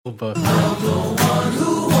Both. I'm the one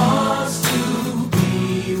who wants to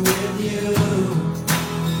be with you.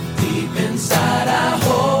 Deep inside, I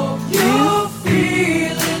hope you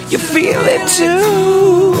feel it. You feel it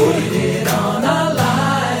too. Put it on a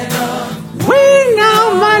lineup. Wing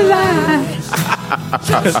on my life.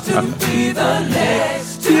 Just to be the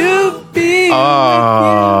next To be.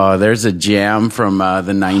 Oh, there's a jam from the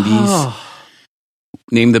 90s. Oh,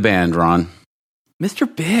 Name the band, Ron. Mr.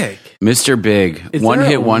 Big. Mr. Big. Is One there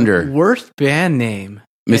hit a wonder. Worst band name.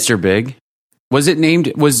 Mr. Big? Was it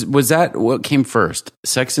named, was that what came first?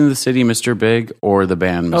 Sex and the City, Mr. Big, or the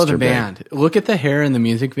band, Mr. Oh, the Big? band. Look at the hair in the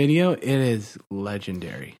music video. It is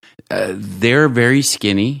legendary. They're very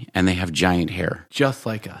skinny, and they have giant hair. Just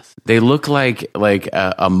like us. They look like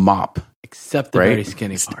a mop, Except the right? very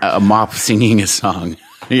skinny part. A mop singing a song.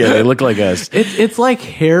 Yeah, they look like us. It's like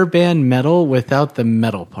hair band metal without the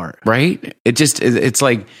metal part. Right? It's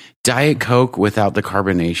like Diet Coke without the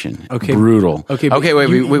carbonation. Okay. Brutal. Okay, Wait.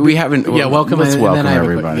 We haven't. Yeah, welcome. Let's and then welcome I have a-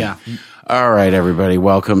 everybody. Yeah. All right, everybody.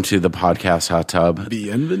 Welcome to the podcast Hot Tub.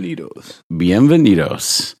 Bienvenidos.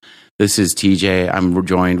 Bienvenidos. This is TJ. I'm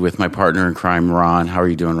joined with my partner in crime, Ron. How are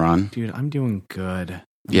you doing, Ron? Dude, I'm doing good.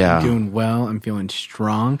 Yeah. I'm doing well. I'm feeling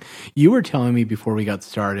strong. You were telling me before we got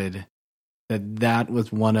started that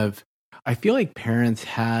was one of, I feel like parents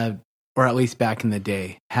had, or at least back in the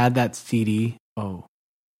day, had that CD.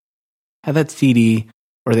 Had that CD,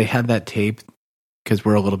 or they had that tape, because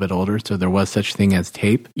we're a little bit older, so there was such thing as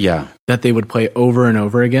tape, Yeah. that they would play over and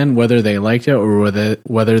over again, whether they liked it or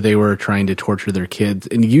whether they were trying to torture their kids.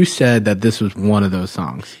 And you said that this was one of those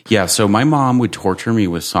songs. Yeah, so my mom would torture me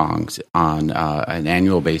with songs on an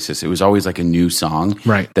annual basis. It was always like a new song.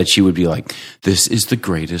 Right. That she would be like, this is the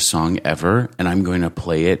greatest song ever, and I'm going to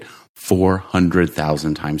play it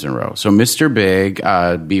 400,000 times in a row. So Mr. Big,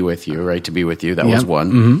 Be With You, right? To Be With You, that was Yep.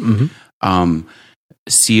 one. Mm-hmm.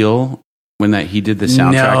 Seal, when he did the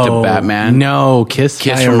soundtrack to Batman. No, Kiss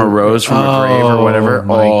From a Rose from a Grave or whatever.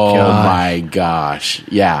 My gosh. My gosh.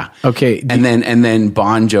 Yeah. Okay. And then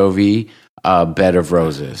Bon Jovi, Bed of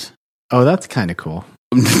Roses. Oh, that's kind of cool.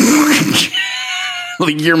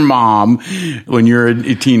 Like your mom when you're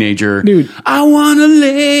a teenager. Dude. I want to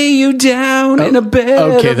lay you down in a bed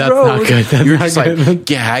Okay, of that's roses. not good. That's You're not just good.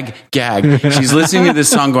 like, gag. She's listening to this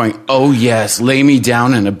song going, oh yes, lay me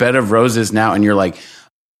down in a bed of roses now. And you're like,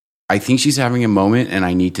 I think she's having a moment and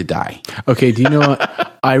I need to die. Okay, do you know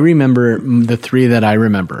what? I remember the three that I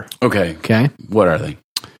remember. Okay. Okay? What are they?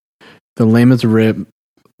 The Les Miserables.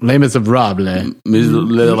 Les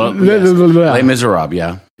Miserables. Les Miserables,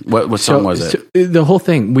 yeah. What song was it? So the whole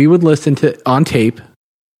thing, we would listen to on tape.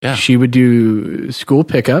 Yeah. She would do school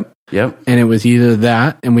pickup. Yep. And it was either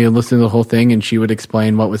that, and we would listen to the whole thing, and she would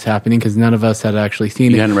explain what was happening because none of us had actually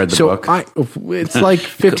seen it. You hadn't read the book? It's like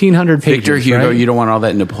 1,500 pages. Victor Hugo, right? you don't want all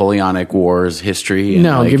that Napoleonic Wars history. And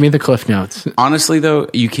No, give me the Cliff Notes. Honestly, though,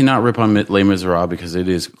 you cannot rip on Les Miserables because it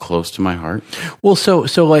is close to my heart. Well, so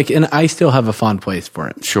like, and I still have a fond place for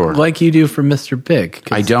it. Sure. Like you do for Mr. Big.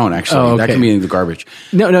 I don't, actually. Oh, That okay. can be in the garbage.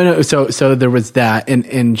 No. So there was that,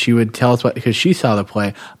 and she would tell us what, because she saw the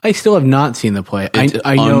play. I still have not seen the play. It's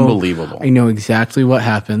I know, unbelievable. I know exactly what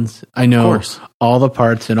happens. I know course. all the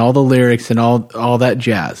parts and all the lyrics and all that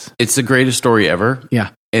jazz. It's the greatest story ever.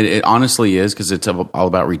 Yeah. It honestly is because it's all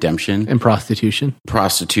about redemption. And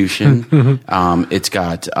prostitution. It's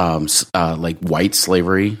got like white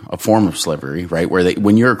slavery, a form of slavery, right? Where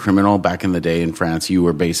when you're a criminal back in the day in France, you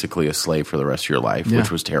were basically a slave for the rest of your life, Yeah.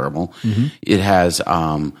 which was terrible.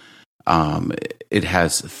 It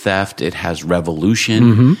has theft. It has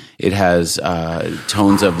revolution. It has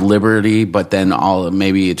tones of liberty, but then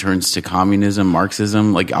maybe it turns to communism,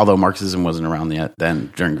 Marxism. Like although Marxism wasn't around yet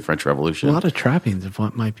then during the French Revolution. A lot of trappings of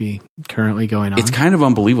what might be currently going on. It's kind of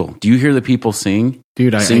unbelievable. Do you hear the people sing?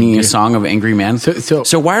 Dude, singing I a song of angry man.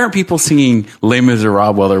 So why aren't people singing Les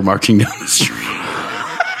Miserables while they're marching down the street?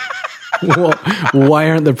 well, why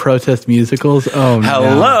aren't the protest musicals? Oh, no.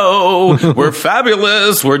 Hello, we're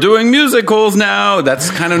fabulous. We're doing musicals now.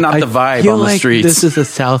 That's kind of not the vibe feel on the like streets. This is a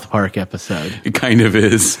South Park episode. It kind of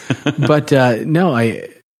is. But no,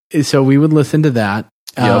 so we would listen to that.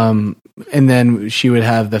 Yep. And then she would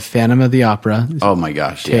have the Phantom of the Opera. Oh my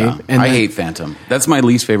gosh, tape. yeah. And I then- hate Phantom. That's my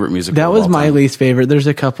least favorite musical. That of was all my time. least favorite. There's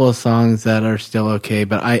a couple of songs that are still okay,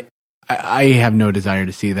 but I have no desire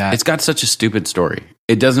to see that. It's got such a stupid story.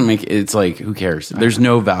 It doesn't make. It's like who cares? There's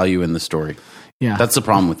no value in the story. Yeah. That's the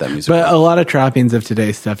problem with that musical. But a lot of trappings of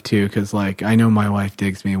today's stuff too, because like I know my wife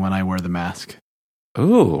digs me when I wear the mask.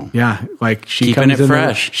 Ooh. Yeah, like she Keeping comes it in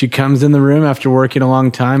fresh. she comes in the room after working a long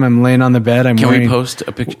time. I'm laying on the bed. I'm Can wearing, we post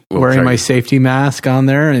a picture? wearing my safety mask on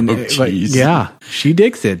there, and Oh, like, jeez. yeah, she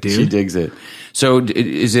digs it, dude. She digs it. So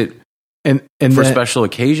is it And for special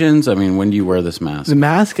occasions? I mean, when do you wear this mask? the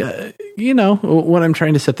mask, when I'm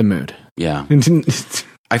trying to set the mood. Yeah.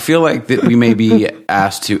 I feel like that we may be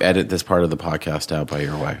asked to edit this part of the podcast out by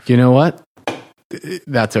your wife. You know what?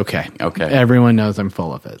 That's okay. Okay. Everyone knows I'm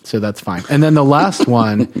full of it, so that's fine. And then the last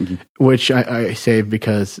one, which I saved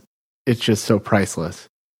because it's just so priceless.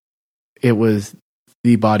 It was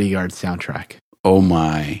the Bodyguard soundtrack. Oh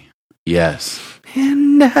my. Yes.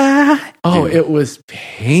 And it was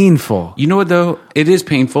painful. You know what though? It is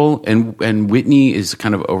painful, and Whitney is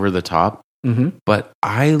kind of over the top. Mm-hmm. But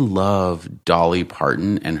I love Dolly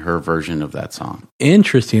Parton and her version of that song.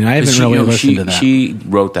 Interesting. I haven't really listened to that. She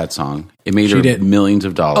wrote that song. It made her millions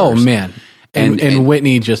of dollars. Oh man! And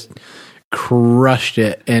Whitney just crushed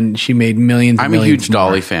it, and she made millions. I'm a huge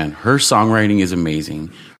Dolly fan. Her songwriting is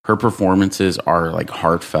amazing. Her performances are like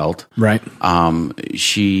heartfelt. Right.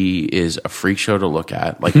 She is a freak show to look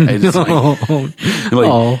at. Like, it's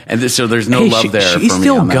so there's no love there. She's for me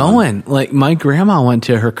still on that going. one. Like my grandma went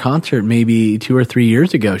to her concert maybe 2 or 3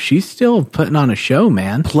 years ago. She's still putting on a show,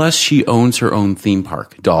 man. Plus, she owns her own theme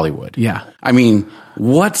park, Dollywood. Yeah. I mean,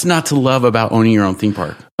 what's not to love about owning your own theme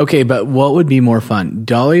park? Okay, but what would be more fun,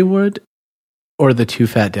 Dollywood or the Two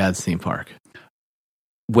Fat Dads theme park?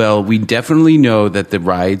 Well, we definitely know that the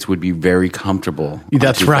rides would be very comfortable.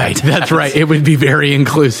 That's right. That's right. It would be very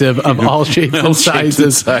inclusive of all shapes and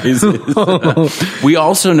sizes. We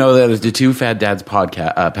also know that the Two Fat Dads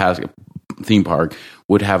theme park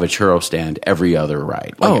would have a churro stand every other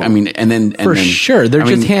ride. Like, I mean, and for sure, they're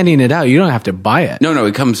just handing it out. You don't have to buy it. No,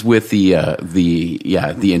 it comes with the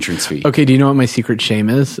entrance fee. Okay, do you know what my secret shame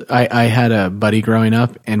is? I had a buddy growing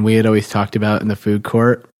up, and we had always talked about in the food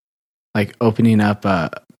court, like opening up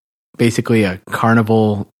basically a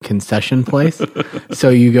carnival concession place. So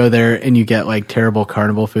you go there and you get like terrible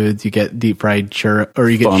carnival foods. You get deep fried or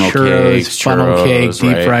you get churros, funnel cake,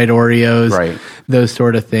 deep fried Oreos, right? Those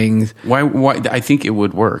sort of things. Why? I think it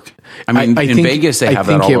would work. I mean, in Vegas they have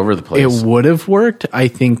that all over the place. It would have worked. I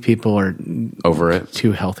think people are over it.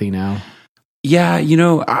 Too healthy now. Yeah,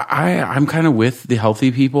 I'm kind of with the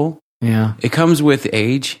healthy people. Yeah, it comes with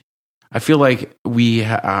age. I feel like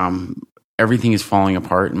everything is falling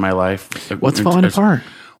apart in my life. What's falling apart?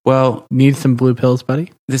 Well, need some blue pills,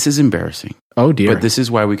 buddy? This is embarrassing. Oh dear. But this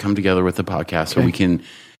is why we come together with the podcast, so we can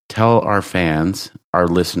tell our fans, our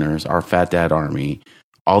listeners, our Fat Dad Army,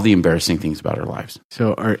 all the embarrassing things about our lives.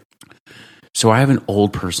 So I have an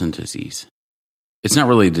old person disease. It's not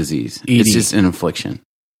really a disease. ED. It's just an affliction.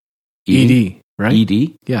 ED, right?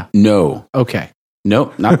 ED? Yeah. No. Okay.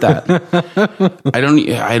 Nope, not that. I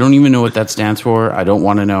don't even know what that stands for. I don't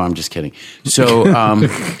want to know. I'm just kidding. So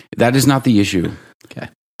that is not the issue. Okay.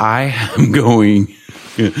 I am going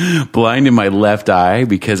blind in my left eye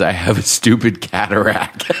because I have a stupid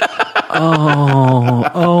cataract.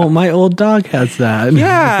 Oh, my old dog has that.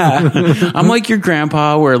 Yeah. I'm like your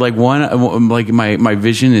grandpa where like my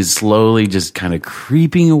vision is slowly just kind of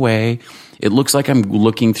creeping away. It looks like I'm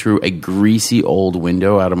looking through a greasy old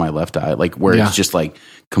window out of my left eye, like where it's just like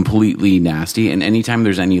completely nasty. And anytime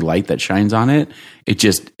there's any light that shines on it,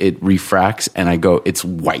 it refracts and I go, it's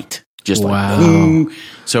white. Just like, boom.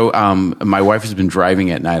 So, my wife has been driving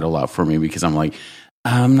at night a lot for me because I'm like,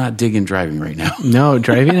 I'm not digging driving right now. No,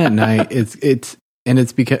 driving at night, it's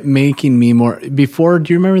making me more. Before,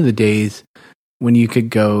 do you remember the days when you could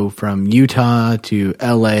go from Utah to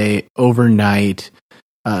LA overnight?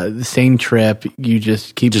 The same trip, you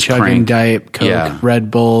just chugging crank. Diet Coke,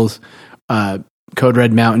 Red Bulls, Code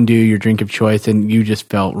Red Mountain Dew, your drink of choice, and you just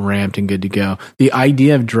felt ramped and good to go. The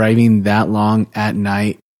idea of driving that long at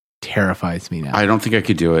night terrifies me now. I don't think I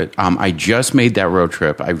could do it. I just made that road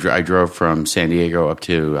trip. I drove from San Diego up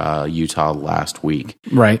to Utah last week.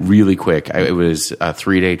 Right. Really quick. It was a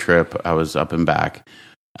 3-day trip. I was up and back.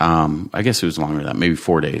 I guess it was longer than that, maybe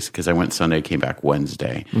 4 days, because I went Sunday, came back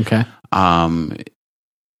Wednesday. Okay.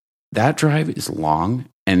 That drive is long,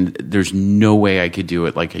 and there's no way I could do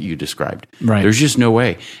it like you described. Right. There's just no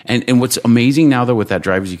way. And what's amazing now, though, with that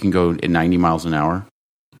drive is you can go at 90 miles an hour,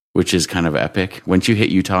 which is kind of epic. Once you hit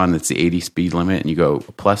Utah and it's the 80 speed limit and you go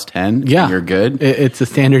plus 10, you're good. It's a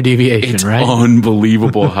standard deviation, it's right?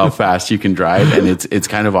 Unbelievable how fast you can drive, and it's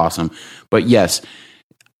kind of awesome. But yes,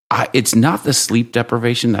 it's not the sleep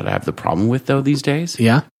deprivation that I have the problem with, though, these days.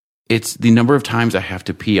 Yeah. It's the number of times I have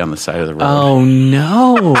to pee on the side of the road. Oh,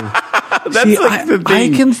 no. That's See, like the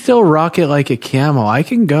thing. I can still rock it like a camel. I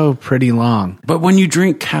can go pretty long. But when you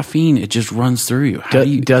drink caffeine, it just runs through you.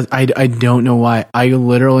 I don't know why. I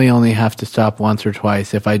literally only have to stop once or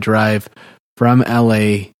twice. If I drive from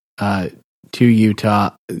LA to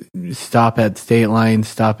Utah, stop at State Line,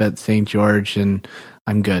 stop at St. George, and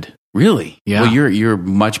I'm good. Really? Yeah. Well, you're a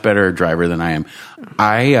much better driver than I am.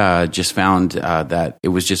 I just found that it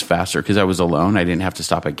was just faster because I was alone. I didn't have to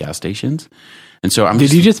stop at gas stations. And so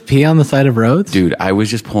Did you just pee on the side of roads? Dude, I was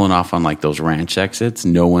just pulling off on like those ranch exits.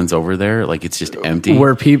 No one's over there. Like it's just empty.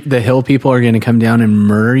 Where the hill people are going to come down and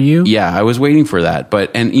murder you? Yeah, I was waiting for that.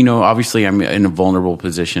 And you know, obviously I'm in a vulnerable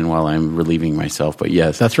position while I'm relieving myself. But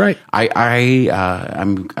yes, That's right.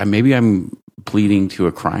 I'm pleading to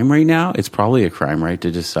a crime right now. It's probably a crime, right? To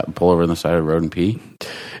just pull over on the side of the road and pee.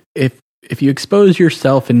 If you expose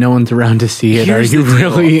yourself and no one's around to see it, Here's are you the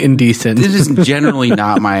deal. really indecent? This is generally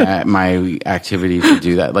not my activity to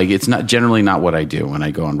do that. Like it's not generally not what I do when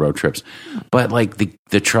I go on road trips. But like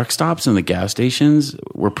the truck stops and the gas stations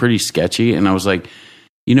were pretty sketchy, and I was like,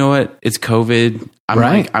 you know what? It's COVID.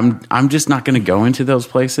 I'm just not going to go into those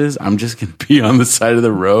places. I'm just going to be on the side of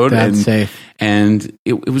the road. That's safe. And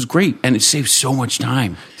it was great, and it saved so much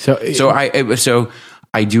time. So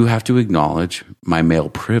I do have to acknowledge my male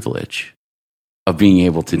privilege of being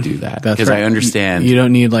able to do that, because I understand you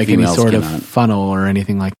don't need like any females sort cannot. of funnel or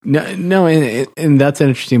anything like no, and that's an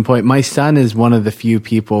interesting point. My son is one of the few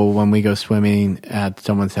people when we go swimming at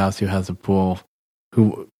someone's house who has a pool,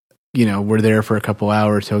 who, you know, we're there for a couple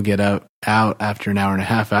hours. He'll get out after an hour and a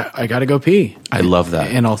half. I got to go pee. I love that.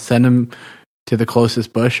 And I'll send him to the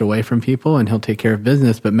closest bush away from people, and he'll take care of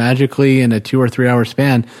business. But magically, in a 2 or 3 hour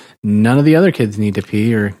span, none of the other kids need to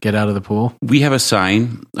pee or get out of the pool. We have a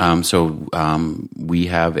sign. We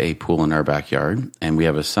have a pool in our backyard, and we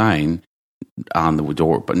have a sign on the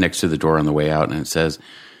door, but next to the door on the way out, and it says,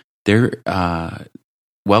 "There,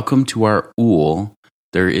 welcome to our ool.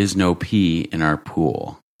 There is no pee in our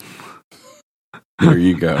pool." There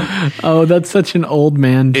you go. Oh, that's such an old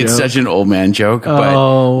man joke. It's such an old man joke,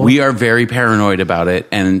 but we are very paranoid about it,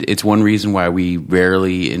 and it's one reason why we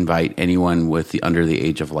rarely invite anyone under the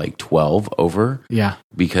age of like 12 over. Yeah.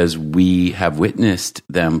 Because we have witnessed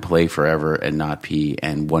them play forever and not pee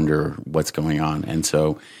and wonder what's going on. And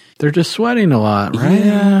so they're just sweating a lot, right?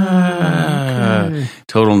 Yeah. Okay.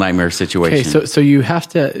 Total nightmare situation. Okay, so you have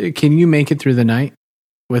to, can you make it through the night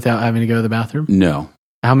without having to go to the bathroom? No.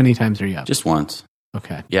 How many times are you up? Just once.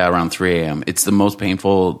 Okay. Yeah, around 3 a.m. It's the most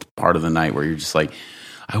painful part of the night where you're just like,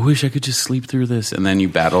 I wish I could just sleep through this. And then you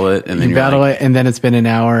battle it. And then you battle it, and then it's been an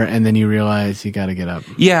hour, and then you realize you got to get up.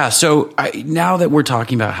 Yeah. So now that we're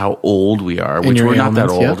talking about how old we are, which we're not that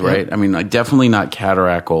old, right? I mean, definitely not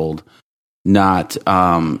cataract old, not,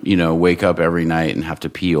 wake up every night and have to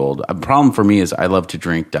pee old. A problem for me is I love to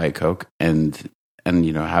drink Diet Coke, and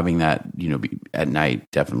having that, at night,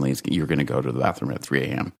 definitely you're going to go to the bathroom at 3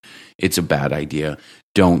 a.m. It's a bad idea.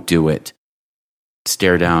 Don't do it.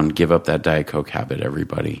 Stare down, give up that Diet Coke habit,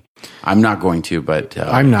 everybody. I'm not going to, but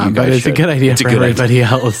I'm not, but it's a good idea for everybody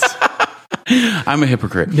else. I'm a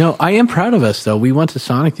hypocrite. No, I am proud of us, though. We went to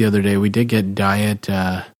Sonic the other day. We did get Diet,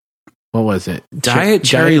 what was it? Diet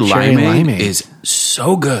Cherry Limeade is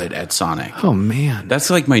so good at Sonic. Oh, man. That's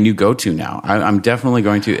like my new go-to now. I'm definitely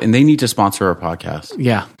going to, and they need to sponsor our podcast.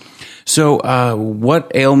 Yeah. So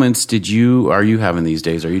what ailments are you having these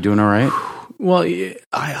days? Are you doing all right? Well,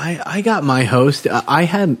 I got my host.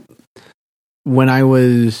 When I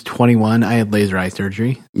was 21, I had laser eye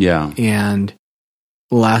surgery. Yeah. And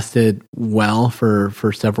lasted well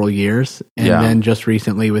for several years. And then just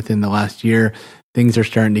recently, within the last year, things are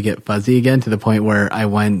starting to get fuzzy again, to the point where I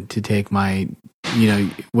went to take my,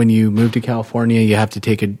 when you move to California, you have to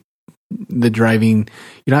take the driving,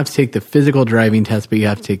 you don't have to take the physical driving test, but you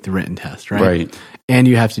have to take the written test, right? Right. And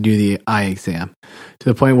you have to do the eye exam, to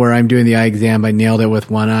the point where I'm doing the eye exam. I nailed it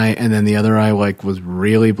with one eye, and then the other eye was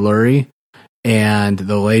really blurry. And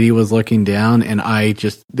the lady was looking down, and I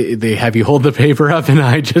just, they have you hold the paper up, and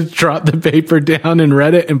I just dropped the paper down and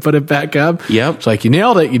read it and put it back up. Yep. It's like, you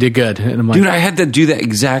nailed it. You did good. And I'm like, dude, I had to do that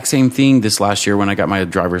exact same thing this last year when I got my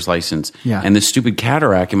driver's license. Yeah. And the stupid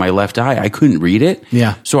cataract in my left eye, I couldn't read it.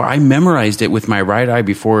 Yeah. So I memorized it with my right eye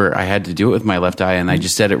before I had to do it with my left eye, and I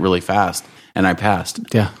just said it really fast, and I passed.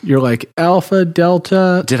 Yeah. You're like, Alpha,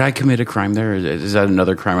 Delta. Did I commit a crime there? Is that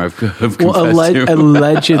another crime I've confessed to?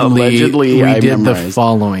 Allegedly, we did the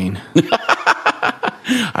following.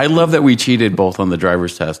 I love that we cheated both on the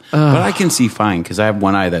driver's test, but I can see fine because I have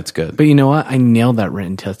one eye that's good. But you know what? I nailed that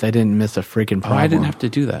written test. I didn't miss a freaking problem. I didn't have to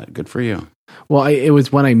do that. Good for you. Well, it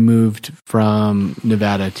was when I moved from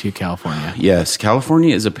Nevada to California. Yes,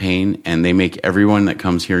 California is a pain, and they make everyone that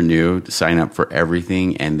comes here new to sign up for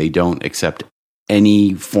everything, and they don't accept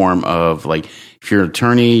any form of like, if you're an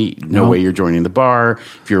attorney, no way you're joining the bar.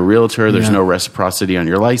 If you're a realtor, there's no reciprocity on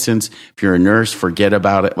your license. If you're a nurse, forget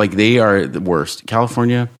about it. Like, they are the worst.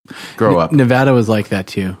 California, grow up. Nevada was like that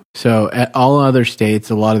too. So at all other states,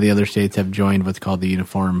 a lot of the other states have joined what's called the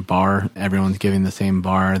uniform bar. Everyone's giving the same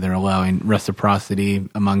bar. They're allowing reciprocity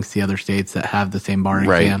amongst the other states that have the same bar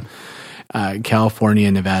exam. California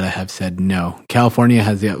and Nevada have said no. California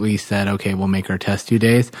has at least said, okay, we'll make our test 2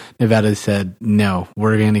 days. Nevada said, no,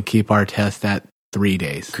 we're going to keep our test at 3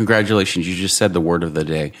 days. Congratulations. You just said the word of the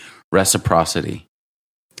day. Reciprocity.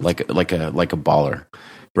 Like a baller.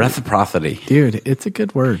 Reciprocity. Dude, it's a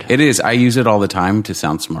good word. It is. I use it all the time to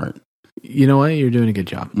sound smart. You know what? You're doing a good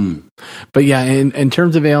job. But yeah, in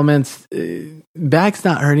terms of ailments, back's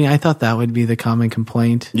not hurting. I thought that would be the common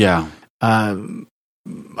complaint. Yeah.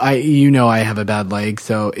 I have a bad leg,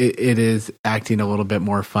 so it is acting a little bit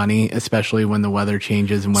more funny, especially when the weather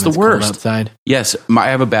changes and when it's cold outside. Yes, I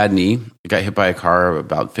have a bad knee. I got hit by a car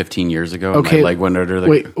about 15 years ago. Okay, my leg went under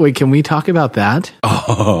the... Wait, can we talk about that?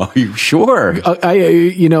 Oh, sure.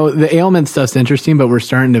 The ailment stuff's interesting, but we're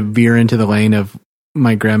starting to veer into the lane of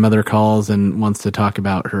my grandmother calls and wants to talk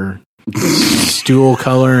about her stool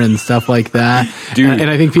color and stuff like that. Dude, and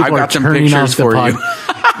I think people are turning off the pod.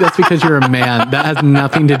 That's because you're a man. That has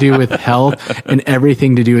nothing to do with health and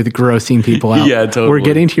everything to do with grossing people out. Yeah, totally. We're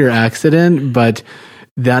getting to your accident, but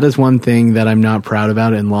that is one thing that I'm not proud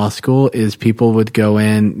about in law school is people would go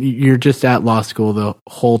in. You're just at law school the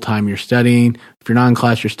whole time you're studying. If you're not in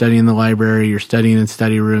class, you're studying in the library, you're studying in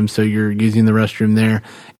study rooms, so you're using the restroom there.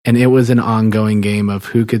 And it was an ongoing game of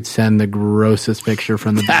who could send the grossest picture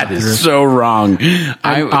from the bathroom. That is so wrong.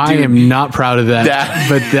 I am not proud of that,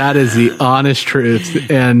 but that is the honest truth.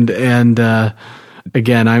 And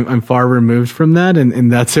again, I'm far removed from that,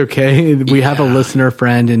 and that's okay. We have a listener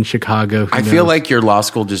friend in Chicago. I feel like your law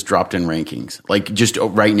school just dropped in rankings. Like just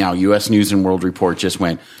right now, U.S. News and World Report just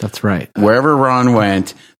went. That's right. Wherever Ron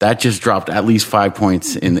went, that just dropped at least 5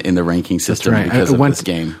 points in the ranking system because of this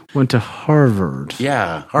game. Went to Harvard.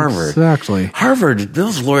 Yeah, Harvard. Exactly. Harvard.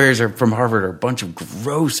 Those lawyers from Harvard are a bunch of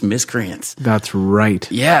gross miscreants. That's right.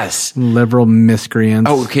 Yes. Liberal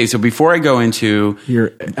miscreants. Oh, okay. So before I go into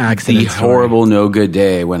your accident, the horrible, no good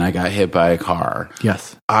day when I got hit by a car.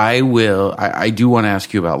 Yes. I do want to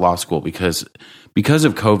ask you about law school because of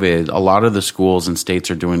COVID, a lot of the schools and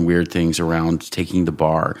states are doing weird things around taking the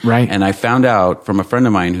bar. Right. And I found out from a friend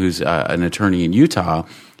of mine who's an attorney in Utah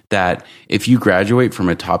that if you graduate from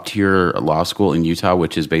a top tier law school in Utah,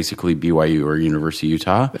 which is basically BYU or University of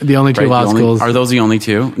Utah. The only two law schools. Are those the only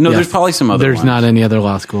two? No, yes. There's probably some other ones. There's not any other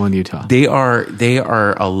law school in Utah. They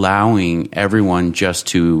are allowing everyone just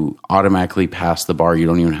to automatically pass the bar. You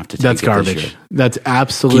don't even have to take That's it garbage. this year. That's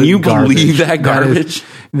absolute garbage. Can you garbage. believe that garbage?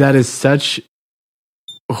 That is such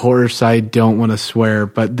horse. I don't want to swear,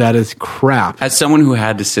 but that is crap. As someone who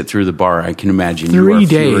had to sit through the bar, I can imagine 3 you are days.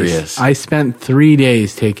 furious. I spent 3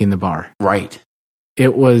 days taking the bar. Right.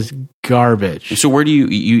 It was garbage. So where do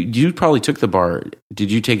you probably took the bar? Did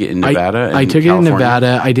you take it in Nevada? I took it in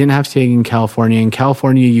Nevada. I didn't have to take it in California. In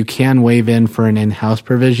California, you can waive in for an in-house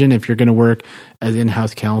provision if you're going to work as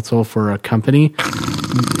in-house counsel for a company.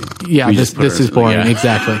 Yeah, this is boring. Yeah.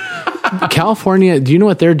 Exactly. California, do you know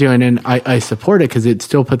what they're doing? And I support it because it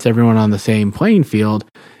still puts everyone on the same playing field,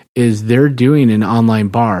 is they're doing an online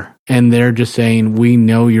bar. And they're just saying, we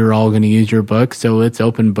know you're all going to use your book, so it's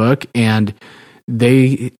open book. And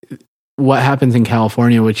what happens in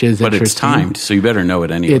California, which is But it's timed, so you better know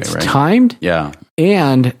it anyway, it's right? It's timed. Yeah.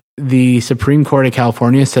 And the Supreme Court of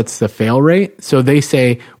California sets the fail rate. So they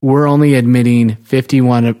say we're only admitting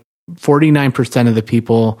 49% of the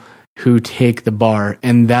people who take the bar,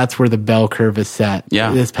 and that's where the bell curve is set.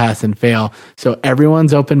 Yeah. This pass and fail. So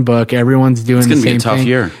everyone's open book. Everyone's doing the same thing. It's going to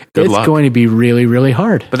be a tough year. Good luck. It's going to be really, really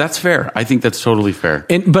hard. But that's fair. I think that's totally fair.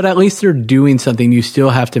 But at least they're doing something. You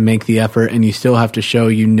still have to make the effort, and you still have to show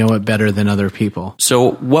you know it better than other people.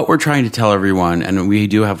 So what we're trying to tell everyone, and we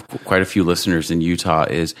do have quite a few listeners in Utah,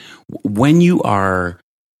 is when you are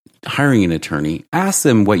hiring an attorney, ask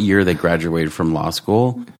them what year they graduated from law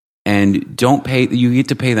school. And you get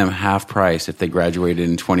to pay them half price if they graduated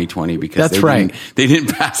in 2020 because they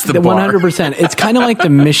didn't pass the bar. 100%. It's kind of like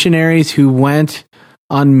the missionaries who went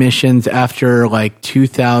on missions after like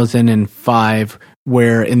 2005,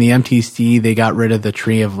 where in the MTC, they got rid of the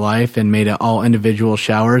tree of life and made it all individual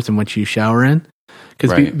showers in which you shower in.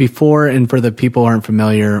 Because before, and for the people who aren't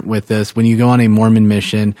familiar with this, when you go on a Mormon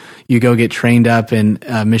mission, you go get trained up in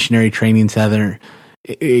a missionary training center.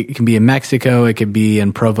 It can be in Mexico. It could be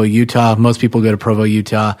in Provo, Utah. Most people go to Provo,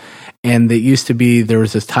 Utah. And it used to be, there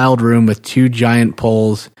was this tiled room with 2 giant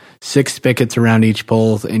poles, 6 spigots around each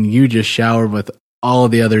pole, and you just showered with all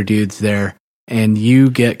of the other dudes there, and you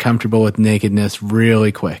get comfortable with nakedness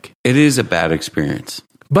really quick. It is a bad experience.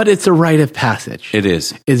 But it's a rite of passage. It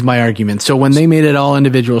is my argument. So when they made it all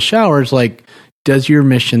individual showers, like, does your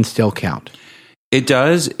mission still count? It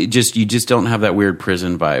does. You just don't have that weird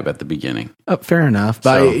prison vibe at the beginning. Fair enough.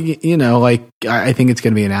 But, I think it's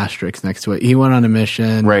going to be an asterisk next to it. He went on a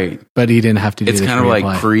mission. Right. But he didn't have to do It's the kind of Korean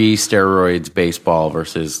like play. pre-steroids baseball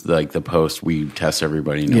versus like the post. We test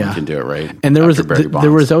everybody. No one can do it, right? And there After Barry Bonds.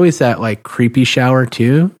 there was always that like creepy shower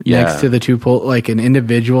too, Yeah. next to the two pool, like an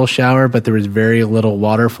individual shower, but there was very little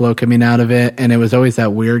water flow coming out of it. And it was always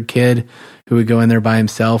that weird kid who would go in there by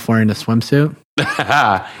himself wearing a swimsuit.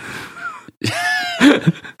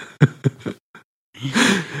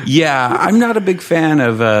 Yeah, I'm not a big fan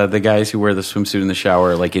of the guys who wear the swimsuit in the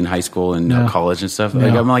shower, like in high school and college and stuff.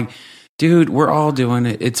 Like, I'm like, dude, we're all doing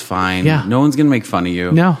it. It's fine. Yeah. No one's gonna make fun of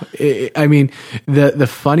you. No, I mean, the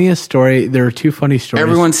funniest story, there are two funny stories.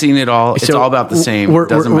 Everyone's seen it all. It's So all about the same.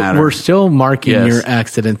 Doesn't matter. We're still marking Yes. your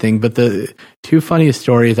accident thing, but the two funniest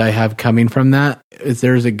stories I have coming from that is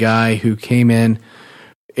there's a guy who came in.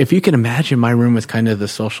 If you can imagine, my room was kind of the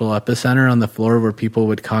social epicenter on the floor where people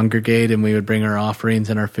would congregate and we would bring our offerings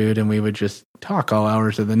and our food and we would just talk all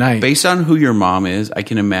hours of the night. Based on who your mom is, I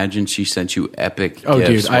can imagine she sent you epic Oh,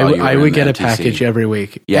 gifts dude, while you were I in would the get a MTC. package every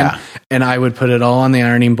week. Yeah. And I would put it all on the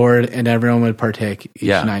ironing board and everyone would partake each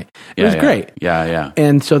night. It was great. Yeah, yeah.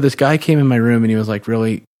 And so this guy came in my room and he was like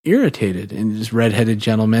really irritated, and this redheaded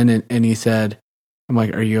gentleman. And he said, I'm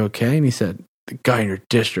like, are you okay? And he said, the guy in your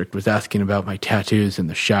district was asking about my tattoos in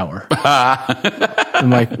the shower.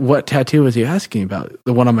 I'm like, what tattoo was he asking about?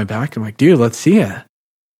 The one on my back? I'm like, dude, let's see it.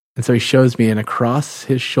 And so he shows me, and across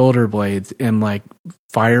his shoulder blades in like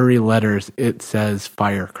fiery letters, it says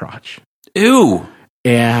fire crotch. Ew.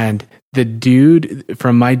 And the dude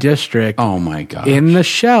from my district Oh my gosh. in the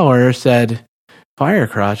shower said, fire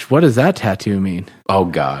crotch, what does that tattoo mean? Oh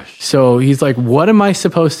gosh. So he's like, what am I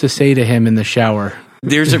supposed to say to him in the shower?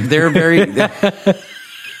 They're very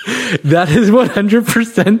That is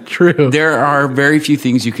 100% true. there are very few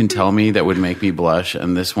things you can tell me that would make me blush,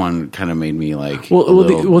 and this one kind of made me like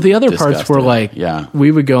The other parts were disgusted. like, yeah. we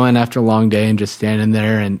would go in after a long day and just stand in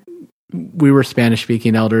there, and we were Spanish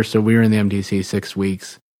speaking elders, so we were in the MDC 6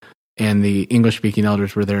 weeks, and the English speaking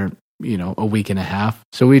elders were there, a week and a half.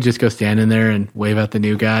 So we'd just go stand in there and wave at the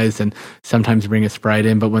new guys, and sometimes bring a Sprite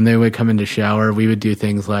in. But when they would come in to shower, we would do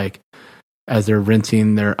things like, as they're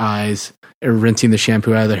rinsing their eyes or rinsing the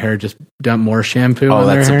shampoo out of their hair, just dump more shampoo on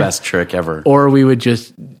their That's the hair. best trick ever. Or we would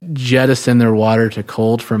just jettison their water to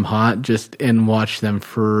cold from hot, and watch them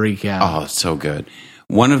freak out. Oh, it's so good.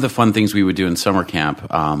 One of the fun things we would do in summer camp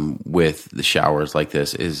with the showers like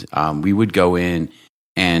this is we would go in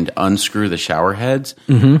and unscrew the shower heads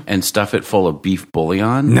and stuff it full of beef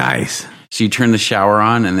bouillon. Nice. So you turn the shower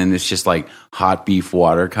on, and then it's just like hot beef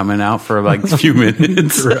water coming out for like a few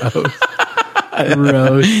minutes. Gross.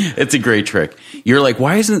 It's a great trick. You're like,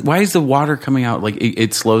 why is the water coming out? Like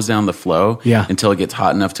it slows down the flow until it gets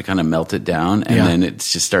hot enough to kind of melt it down, and then it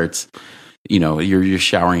just starts. You're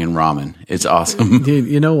showering in ramen. It's awesome. Dude,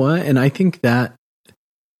 you know what? And I think that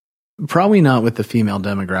probably not with the female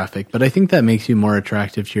demographic, but I think that makes you more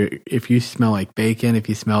attractive if you smell like bacon, if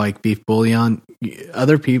you smell like beef bouillon,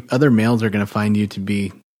 other males are going to find you to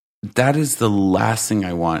be. That is the last thing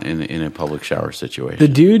I want in a public shower situation. The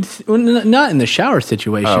dudes, well, not in the shower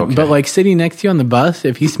situation, but like sitting next to you on the bus,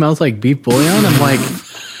 if he smells like beef bouillon, I'm like,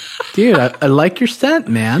 dude, I like your scent,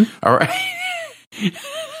 man. All right.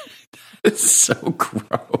 It's so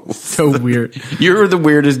gross. So weird. You're the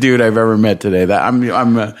weirdest dude I've ever met today.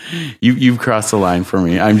 You've crossed the line for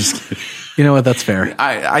me. I'm just kidding. You know what? That's fair.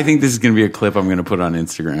 I think this is going to be a clip I'm going to put on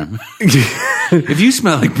Instagram. If you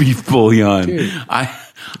smell like beef bouillon, dude.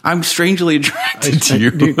 I'm strangely attracted to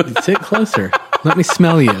you. Dude, sit closer. Let me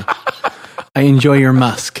smell you. I enjoy your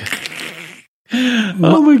musk.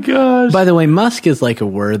 Oh my gosh. By the way, musk is like a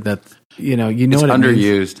word that, you know it's what it underused.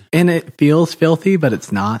 means. And it feels filthy, but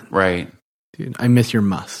it's not. Right. Dude, I miss your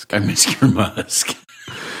musk. I miss your musk.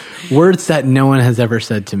 Words that no one has ever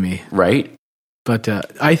said to me. Right. But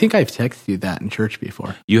I think I've texted you that in church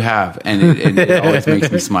before. You have, and it always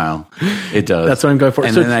makes me smile. It does. That's what I'm going for.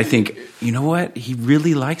 And So then I think, you know what? He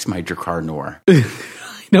really likes my Drakkar Noir. I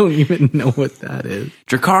don't even know what that is.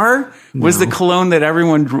 Drakkar was the cologne that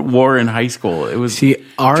everyone wore in high school. It was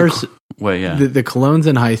ours. Well, yeah. The colognes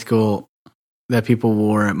in high school that people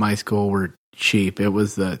wore at my school were cheap. It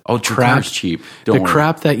was the Drakkar's cheap.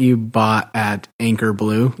 Crap that you bought at Anchor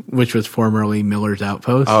Blue, which was formerly Miller's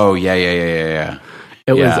Outpost. Oh yeah.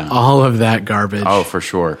 It was all of that garbage. Oh, for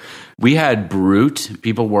sure. We had Brute.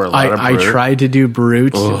 People wore a lot of I Brute. tried to do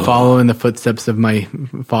Brute, follow in the footsteps of my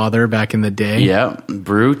father back in the day. Yeah,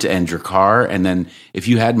 Brute and Drakkar. And then if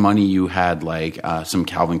you had money, you had like some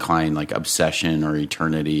Calvin Klein, like Obsession or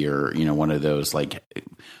Eternity or, one of those like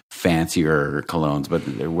fancier colognes, but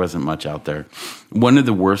there wasn't much out there. One of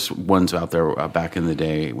the worst ones out there back in the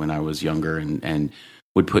day when I was younger and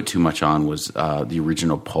would put too much on was the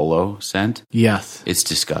original Polo scent. Yes. It's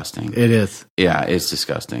disgusting. It is. Yeah, it's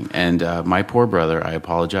disgusting. And my poor brother, I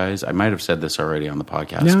apologize. I might have said this already on the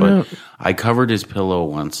podcast, No. I covered his pillow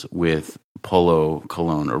once with Polo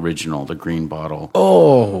cologne original, the green bottle.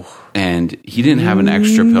 Oh. And he didn't have an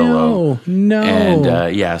extra pillow. No.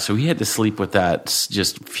 And so he had to sleep with that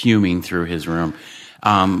just fuming through his room.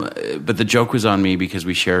 But the joke was on me because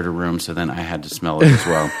we shared a room, so then I had to smell it as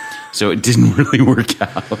well. So it didn't really work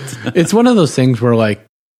out. It's one of those things where, like,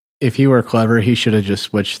 if he were clever, he should have just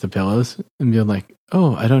switched the pillows and been like,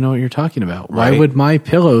 oh, I don't know what you're talking about. Why Right. would my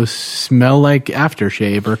pillows smell like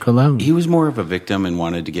aftershave or cologne? He was more of a victim and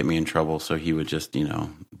wanted to get me in trouble, so he would just,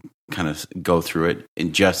 kind of go through it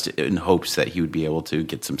in hopes that he would be able to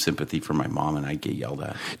get some sympathy from my mom and I'd get yelled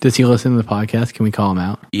at. Does he listen to the podcast? Can we call him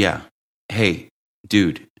out? Yeah. Hey,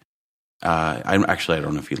 dude. I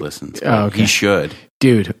don't know if he listens. But Oh, okay. He should.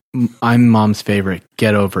 Dude, I'm mom's favorite.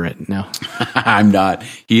 Get over it. No. I'm not.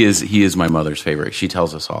 He is my mother's favorite. She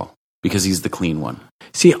tells us all because he's the clean one.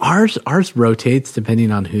 See, ours rotates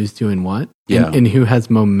depending on who's doing what Yeah. and who has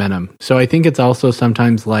momentum. So I think it's also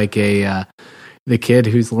sometimes like the kid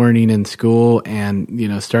who's learning in school and,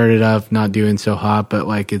 started off not doing so hot, but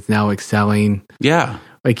like is now excelling. Yeah.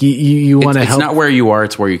 Like you want to It's help. not where you are,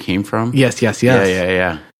 it's where you came from. Yes.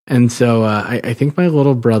 Yeah. And so I think my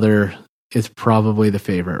little brother is probably the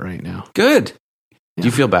favorite right now. Good. Do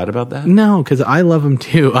you feel bad about that? No, because I love him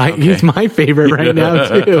too. He's my favorite right now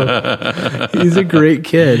too. He's a great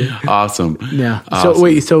kid. Awesome. Yeah. Awesome. So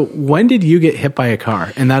wait, so when did you get hit by a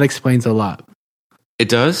car? And that explains a lot It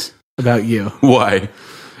does? about you. Why?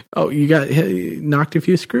 Oh, you got knocked a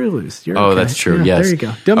few screws loose. You're Oh, okay. that's true. Yeah, Yes. There you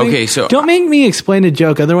go. Don't make me explain a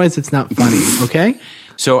joke. Otherwise, it's not funny. Okay.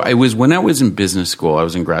 So when I was in business school, I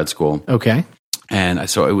was in grad school, Okay. and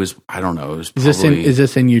so it was, I don't know, it was Is probably,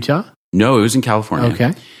 this in Utah? No, it was in California.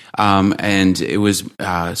 Okay. And it was,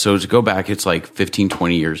 so to go back, it's like 15,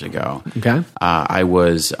 20 years ago. Okay. I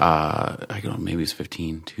was, I don't know, maybe it's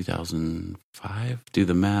 2005. Do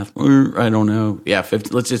the math. I don't know. Yeah.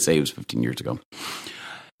 15, let's just say it was 15 years ago.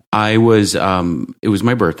 It was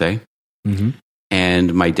my birthday. Mm-hmm.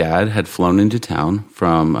 And my dad had flown into town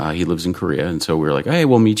from, he lives in Korea. And so we were like, hey,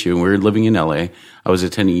 we'll meet you. And we were living in LA. I was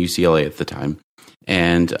attending UCLA at the time.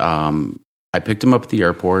 And I picked him up at the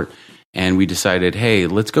airport and we decided, hey,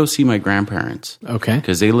 let's go see my grandparents. Okay.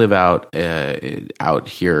 Because they live out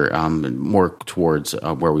here, more towards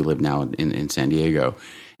where we live now in San Diego.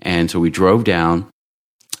 And so we drove down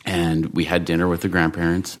and we had dinner with the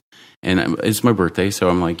grandparents. And it's my birthday, so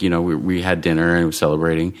I'm like, we had dinner and we were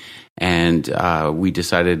celebrating. And we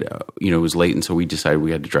decided, it was late, and so we decided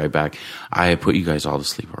we had to drive back. I had put you guys all to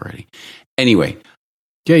sleep already. Anyway.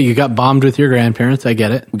 Yeah, you got bombed with your grandparents. I get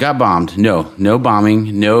it. We got bombed. No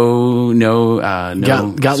bombing. No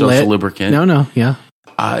got social lit. lubricant. No, yeah.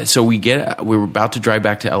 So we were about to drive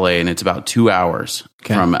back to LA, and it's about 2 hours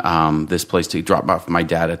from this place to drop off my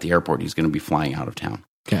dad at the airport. He's going to be flying out of town.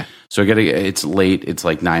 Okay. So it's late. It's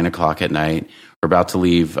like 9:00 at night. We're about to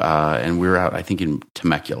leave, and we were out, I think, in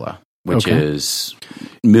Temecula, which is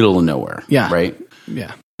middle of nowhere. Yeah. Right?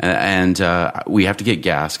 Yeah. And we have to get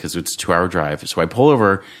gas because it's a 2-hour drive. So I pull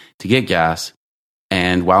over to get gas.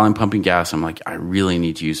 And while I'm pumping gas, I'm like, I really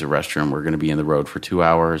need to use the restroom. We're going to be in the road for 2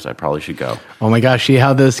 hours. I probably should go. Oh my gosh. See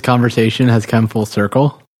how this conversation has come full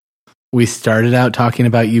circle? We started out talking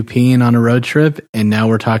about you peeing on a road trip, and now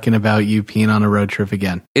we're talking about you peeing on a road trip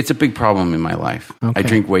again. It's a big problem in my life. Okay. I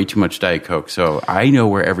drink way too much Diet Coke, so I know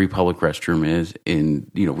where every public restroom is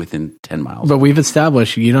within 10 miles. But we've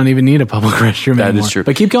established you don't even need a public restroom That anymore. is true.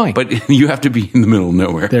 But keep going. But you have to be in the middle of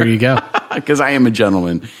nowhere. There you go. Because I am a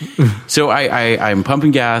gentleman. So I'm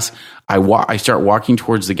pumping gas. I start walking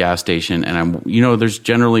towards the gas station, and there's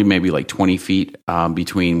generally maybe like 20 feet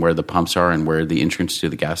between where the pumps are and where the entrance to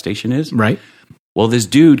the gas station is. Right. Well, this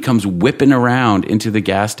dude comes whipping around into the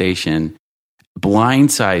gas station,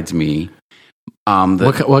 blindsides me.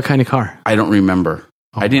 What kind of car? I don't remember.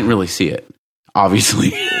 I didn't really see it,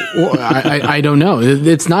 obviously. Well, I don't know.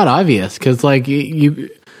 It's not obvious because you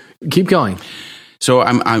keep going. So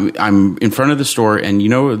I'm in front of the store, and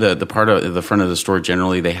the part of the front of the store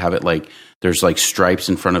generally they have it like There's like stripes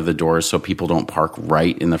in front of the doors so people don't park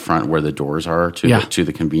right in the front where the doors are to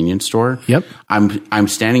the convenience store. Yep. I'm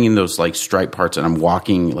standing in those like stripe parts, and I'm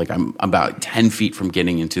walking like I'm about 10 feet from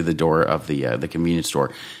getting into the door of the convenience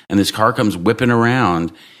store. And this car comes whipping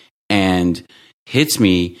around and hits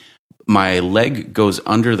me. My leg goes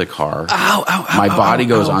under the car. Ow, ow, ow, my body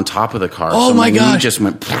goes ow. on top of the car. Oh so my knee gosh. just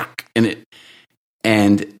went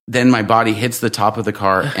and then my body hits the top of the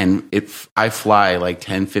car, and I fly like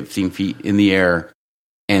 10, 15 feet in the air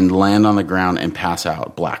and land on the ground and pass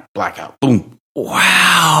out. Blackout. Boom.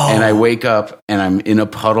 Wow. And I wake up and I'm in a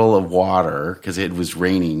puddle of water because it was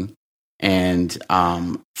raining and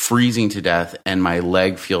freezing to death. And my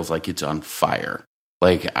leg feels like it's on fire.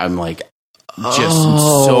 Like I'm like just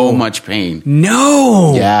so much pain.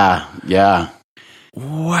 No. Yeah.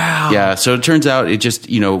 Wow. Yeah. So it turns out it just,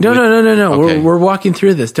 No. Okay. We're walking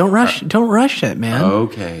through this. Don't rush it, man.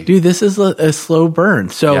 Okay. Dude, this is a slow burn.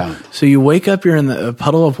 So you wake up, you're in a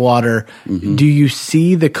puddle of water. Mm-hmm. Do you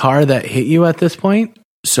see the car that hit you at this point?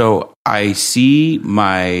 So I see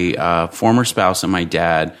my former spouse and my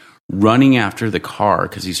dad running after the car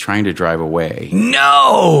because he's trying to drive away.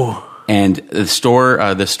 No. And the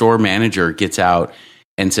store manager gets out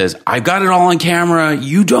and says, "I've got it all on camera.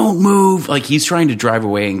 You don't move." Like he's trying to drive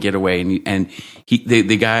away and get away. And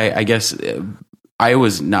the guy, I guess, I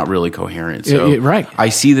was not really coherent. So right. I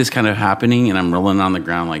see this kind of happening, and I'm rolling on the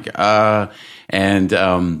ground like, and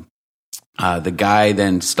the guy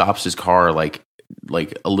then stops his car like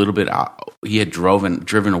a little bit out. He had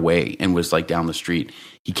driven away and was like down the street.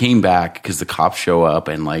 He came back because the cops show up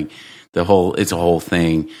and like. It's a whole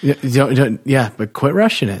thing. Yeah, but quit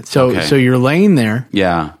rushing it. So Okay. so you're laying there.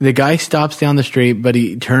 Yeah. The guy stops down the street, but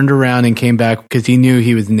he turned around and came back because he knew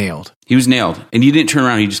he was nailed. He was nailed. And he didn't turn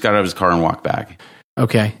around. He just got out of his car and walked back.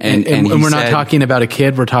 Okay. And And he we're not said- talking about a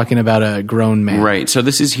kid. We're talking about a grown man. Right. So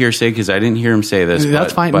this is hearsay because I didn't hear him say this.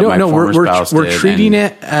 That's fine. But my former spouse We're did, treating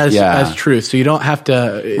and- it as truth, so you don't have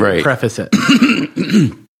to Right. preface it.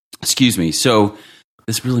 Excuse me. So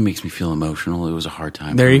this really makes me feel emotional. It was a hard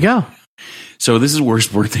time. There you go. So this is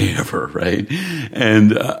worst birthday ever, right?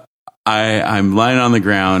 And I'm lying on the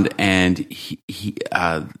ground, and he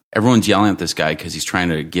everyone's yelling at this guy because he's trying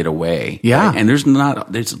to get away. Yeah. right? And there's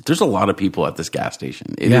a lot of people at this gas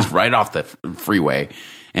station. It is right off the freeway,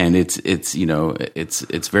 and it's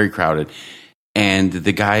very crowded. And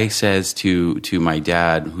the guy says to my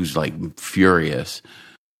dad, who's like furious,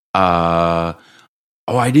 "Oh,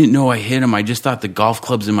 I didn't know I hit him. I just thought the golf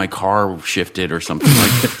clubs in my car shifted or something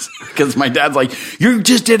like this." Because my dad's like, "You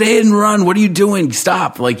just did a hit and run. What are you doing?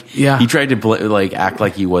 Stop!" Like, he tried to act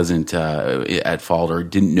like he wasn't at fault or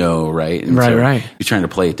didn't know, right? And Right. He's trying to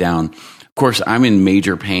play it down. Of course, I'm in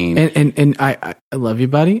major pain. And I love you,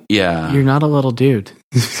 buddy. Yeah. You're not a little dude.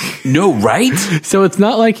 No, right? So it's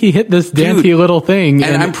not like he hit this dainty little thing.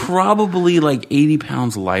 And I'm probably like 80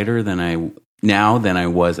 pounds lighter than I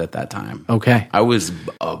was at that time. Okay. I was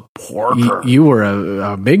a porker. You were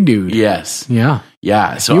a big dude. Yes. Yeah.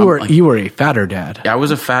 Yeah. So you were a fatter dad. I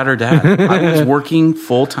was a fatter dad. I was working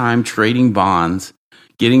full time trading bonds,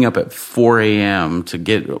 getting up at 4 a.m. to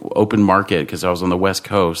get open market because I was on the West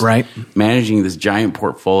Coast. Right. Managing this giant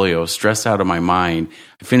portfolio, stressed out of my mind.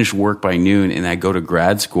 I finished work by noon, and I go to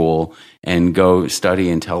grad school and go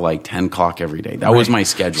study until like 10 o'clock every day. That was my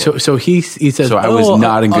schedule. So he says. So I was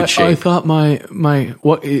not in good shape. I thought my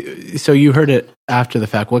what? So you heard it after the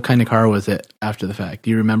fact. What kind of car was it after the fact?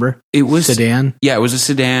 Do you remember? It was sedan. Yeah, it was a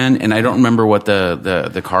sedan, and I don't remember what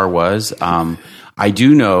the car was. I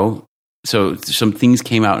do know. So some things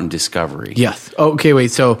came out in discovery. Yes. Okay.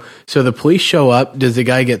 Wait. So the police show up. Does the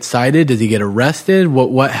guy get cited? Does he get arrested?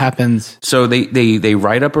 What happens? So they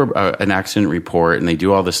write up an accident report and they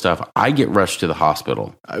do all this stuff. I get rushed to the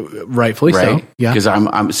hospital, Rightfully right? so. Yeah. Because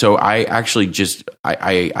I actually just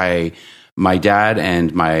my dad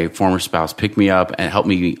and my former spouse pick me up and help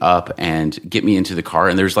me up and get me into the car.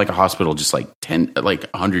 And there's like a hospital just like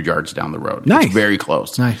 100 yards down the road. Nice. It's very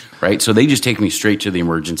close. Nice. Right. So they just take me straight to the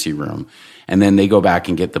emergency room. And then they go back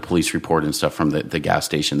and get the police report and stuff from the gas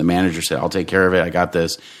station. The manager said, "I'll take care of it. I got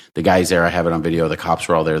this." The guy's there. I have it on video. The cops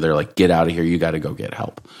are all there. They're like, "Get out of here. You got to go get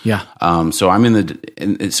help." Yeah. So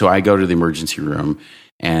so I go to the emergency room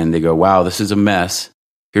and they go, "Wow, this is a mess.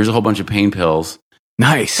 Here's a whole bunch of pain pills.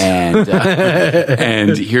 Nice. And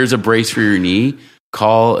and here's a brace for your knee.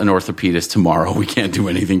 Call an orthopedist tomorrow. We can't do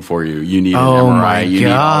anything for you. You need an MRI. My you need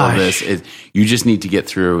all of gosh. this. You just need to get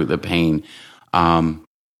through the pain."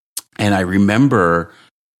 And I remember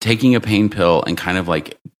taking a pain pill and kind of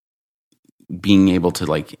like being able to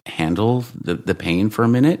like handle the pain for a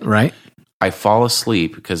minute. Right. I fall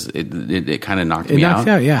asleep because it kind of knocked It me knocks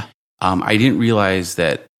out. you out. Yeah. I didn't realize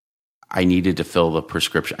that I needed to fill the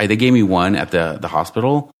prescription. They gave me one at the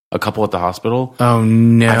hospital, a couple at the hospital. Oh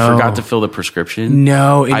no! I forgot to fill the prescription.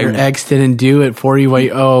 No, and your ex didn't do it for you.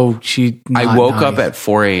 I woke up at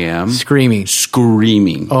 4 a.m.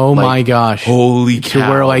 screaming. Oh my gosh! Holy cow!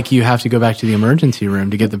 To where like you have to go back to the emergency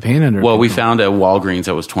room to get the pain under. Well, we found a Walgreens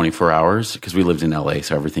that was 24 hours because we lived in LA,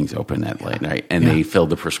 so everything's open at late night, and they filled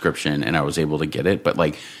the prescription, and I was able to get it. But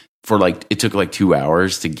it took like 2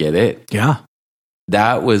 hours to get it. Yeah.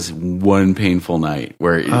 That was one painful night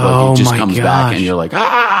where it Oh just my comes back and you're like,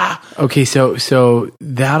 ah! Okay, so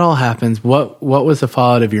that all happens. What was the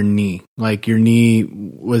fallout of your knee? Like your knee,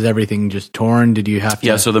 was everything just torn? Did you have to?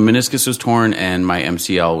 Yeah, so the meniscus was torn and my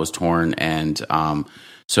MCL was torn, and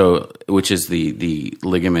which is the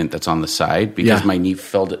ligament that's on the side, because my knee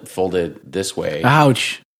folded this way.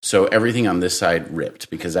 Ouch. So everything on this side ripped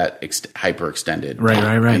because that hyperextended Right.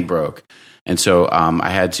 and broke. And so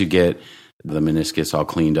I had to get the meniscus all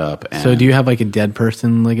cleaned up. And So do you have like a dead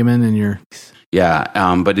person ligament in your?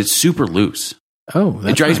 Yeah, but it's super loose. Oh,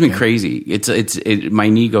 that's it drives not me good. crazy. My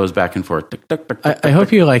knee goes back and forth. I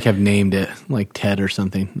hope you like have named it like Ted or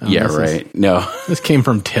something. Yeah, right. No, this came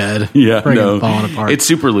from Ted. Yeah, Friggin' no, falling apart. it's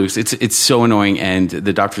super loose. It's so annoying, and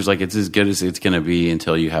the doctor's like, it's as good as it's going to be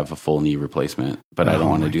until you have a full knee replacement. But I don't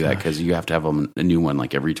want to do that because you have to have a new one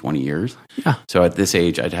like every 20 years. Yeah. So at this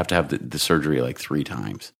age, I'd have to have the surgery like 3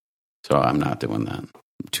 times. So I'm not doing that.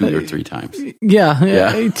 2 or 3 times.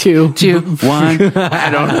 Yeah. 2, 1. I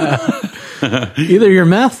don't know. Either your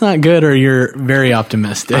math's not good or you're very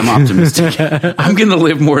optimistic. I'm optimistic. I'm going to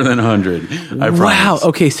live more than 100. I promise. Wow.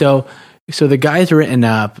 Okay. So the guy's written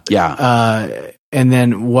up. Yeah. And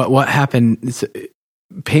then what happened?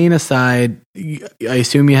 Pain aside, I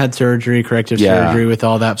assume you had surgery, corrective surgery with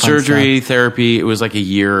all that fun surgery, stuff. therapy. It was like a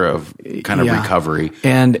year of kind of recovery.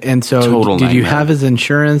 And so Total did you nightmare. have his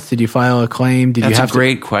insurance? Did you file a claim? That's a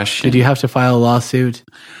great question. Did you have to file a lawsuit?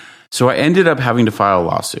 So I ended up having to file a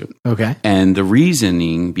lawsuit. Okay. And the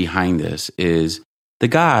reasoning behind this is the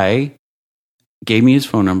guy gave me his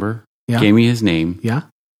phone number, gave me his name. Yeah.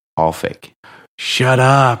 All fake. Shut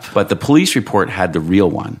up. But the police report had the real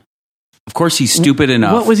one. Of course, he's stupid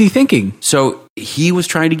enough. What was he thinking? So he was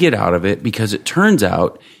trying to get out of it because it turns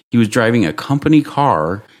out he was driving a company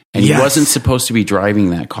car and he wasn't supposed to be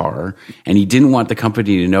driving that car. And he didn't want the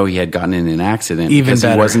company to know he had gotten in an accident. Even because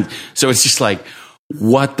better. He wasn't. So it's just like,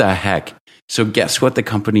 what the heck? So guess what the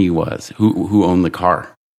company was? Who owned the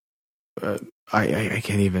car? I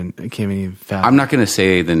can't even fathom. I'm not going to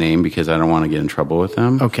say the name because I don't want to get in trouble with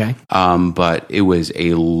them. Okay. But it was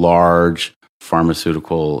a large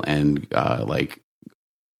pharmaceutical and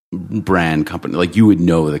brand company. Like you would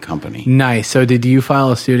know the company. Nice. So did you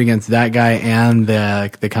file a suit against that guy and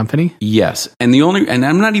the company? Yes. And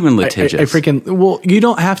I'm not even litigious. You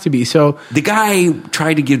don't have to be. So the guy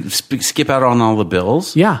tried to skip out on all the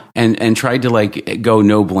bills. Yeah. And tried to go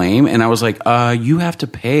no blame. And I was like, you have to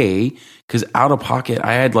pay because out of pocket,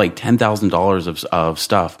 I had like $10,000 of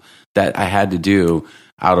stuff that I had to do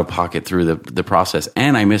out of pocket through the process.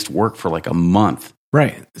 And I missed work for like a month.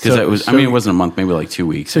 Right. Because it wasn't a month, maybe like 2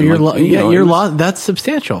 weeks. So that's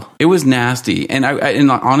substantial. It was nasty. And and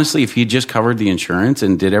honestly, if he just covered the insurance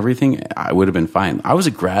and did everything, I would have been fine. I was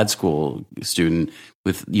a grad school student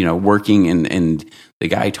with, working and the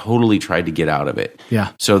guy totally tried to get out of it.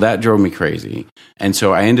 Yeah. So that drove me crazy. And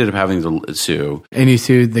so I ended up having to sue. And you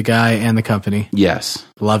sued the guy and the company. Yes.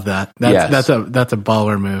 Love that. That's a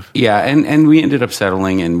baller move. Yeah, and we ended up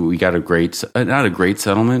settling, and we got not a great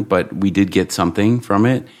settlement, but we did get something from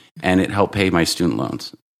it, and it helped pay my student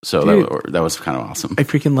loans. So that was kind of awesome. I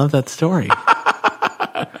freaking love that story.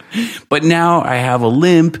 But now I have a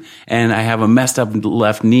limp, and I have a messed up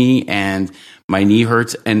left knee, and my knee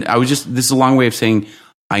hurts. And this is a long way of saying,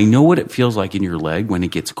 I know what it feels like in your leg when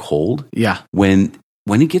it gets cold. Yeah. When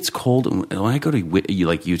it gets cold, when I go to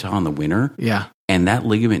like Utah in the winter. Yeah. And that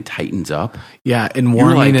ligament tightens up. Yeah, and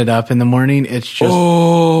warming it up in the morning, it's just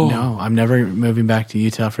no. I'm never moving back to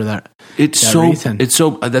Utah for that.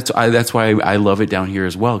 That's why I love it down here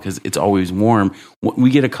as well because it's always warm. We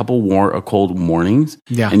get a couple cold mornings,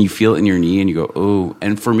 and you feel it in your knee, and you go, oh.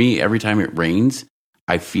 And for me, every time it rains,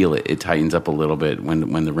 I feel it. It tightens up a little bit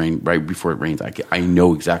when the rain right before it rains. I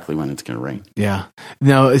know exactly when it's going to rain. Yeah,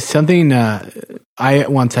 no, it's something. I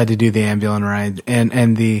once had to do the ambulance ride,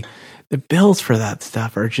 and the bills for that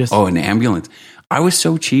stuff are just... Oh, an ambulance. I was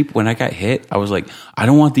so cheap when I got hit. I was like, I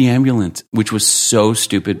don't want the ambulance, which was so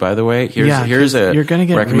stupid, by the way. Here's a you're gonna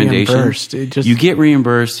get recommendation. Reimbursed. You get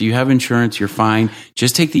reimbursed. You have insurance. You're fine.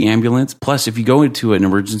 Just take the ambulance. Plus, if you go into an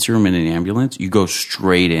emergency room in an ambulance, you go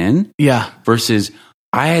straight in. Yeah. Versus...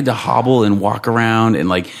 I had to hobble and walk around and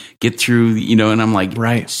get through, and I'm like,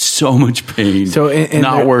 Right. so much pain. So and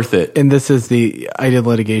not worth it. And this is I did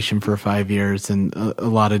litigation for 5 years and a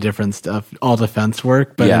lot of different stuff, all defense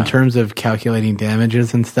work. But Yeah. in terms of calculating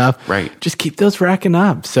damages and stuff, Right. just keep those racking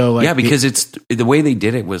up. So like, Yeah, because it's the way they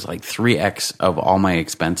did it was like 3x of all my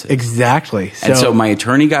expenses. exactly. And so my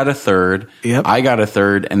attorney got a third, Yep. I got a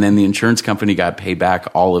third, and then the insurance company got paid back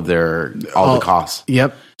all the costs.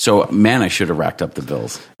 Yep. So man, I should have racked up the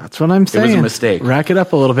bills. That's what I'm saying. was a mistake. Rack it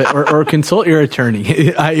up a little bit, or consult your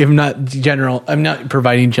attorney. I'm not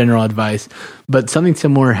providing general advice, but something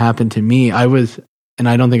similar happened to me. And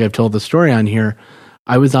I don't think I've told the story on here.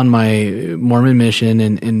 I was on my Mormon mission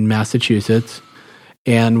in Massachusetts,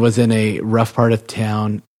 and was in a rough part of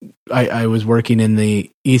town. I was working in the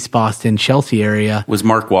East Boston, Chelsea area. Was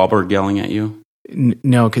Mark Wahlberg yelling at you?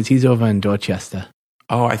 No, because he's over in Dorchester.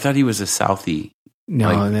 Oh, I thought he was a Southie.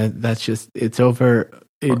 No, that's just, it's over.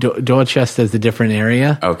 Dorchester is a different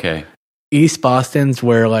area. Okay. East Boston's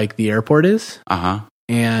where like the airport is, Uh-huh.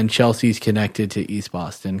 and Chelsea's connected to East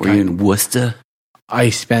Boston. Were you in Worcester? I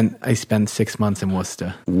spent 6 months in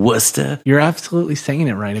Worcester. Worcester? You're absolutely saying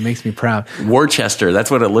it right. It makes me proud. Worcester. That's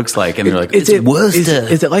what it looks like. And they're like, Is it's it Worcester.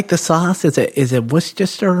 Is it like the sauce? Is it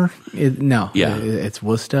Worcester? No. Yeah. It's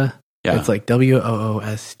Worcester. Yeah. It's like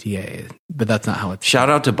Woosta, but that's not how it's. Shout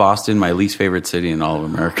out to Boston, my least favorite city in all of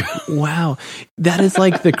America. Wow. That is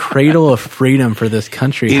like the cradle of freedom for this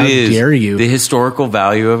country. How dare you? The historical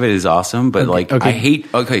value of it is awesome, but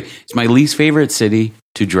it's my least favorite city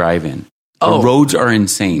to drive in. The roads are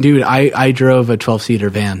insane. Dude, I drove a 12-seater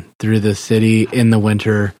van through the city in the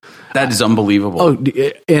winter. That is unbelievable. Oh,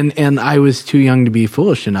 and I was too young to be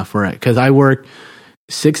foolish enough for it, because I worked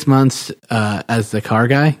 6 months as the car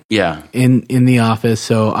guy. Yeah. In the office,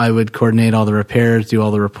 so I would coordinate all the repairs, do all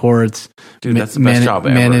the reports. Dude, that's the best job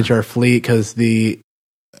ever. Manage our fleet, because the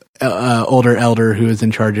older elder who was in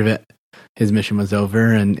charge of it, his mission was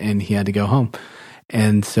over, and he had to go home.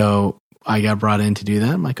 And so I got brought in to do that.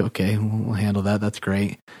 I'm like, okay, we'll handle that. That's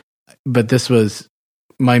great. But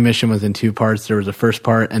my mission was in two parts. There was a first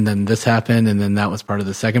part, and then this happened, and then that was part of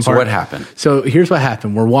the second part. So what happened? So here's what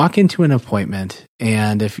happened. We're walking to an appointment,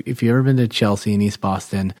 and if you've ever been to Chelsea in East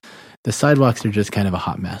Boston, the sidewalks are just kind of a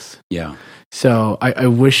hot mess. Yeah. So I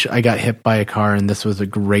wish I got hit by a car, and this was a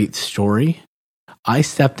great story. I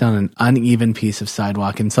stepped on an uneven piece of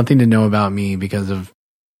sidewalk, and something to know about me because of,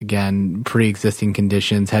 again, pre-existing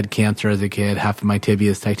conditions, had cancer as a kid, half of my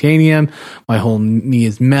tibia is titanium, my whole knee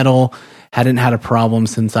is metal, hadn't had a problem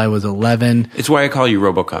since I was 11. It's why I call you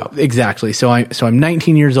RoboCop. Exactly. So I'm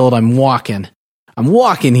 19 years old, I'm walking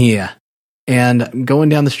here, and I'm going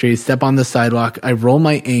down the street, step on the sidewalk, I roll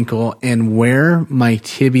my ankle, and where my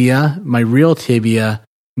tibia, my real tibia,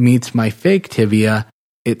 meets my fake tibia,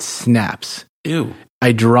 it snaps. Ew.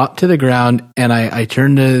 I dropped to the ground, and I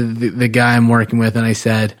turned to the guy I'm working with, and I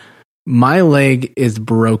said, my leg is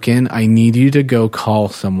broken. I need you to go call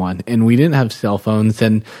someone. And we didn't have cell phones.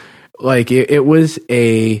 And like, it was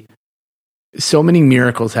so many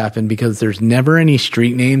miracles happened, because there's never any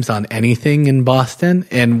street names on anything in Boston.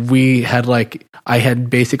 And we had I had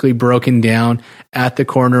basically broken down at the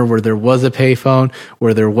corner where there was a payphone,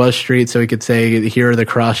 where there was streets. So we could say, here are the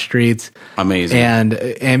cross streets. Amazing. And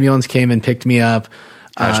ambulance came and picked me up.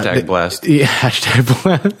 Hashtag blessed. Yeah, hashtag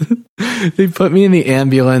blessed. They put me in the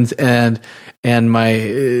ambulance, and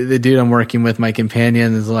the dude I'm working with, my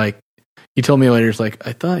companion, is like, he told me later, he's like,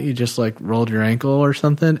 I thought you just rolled your ankle or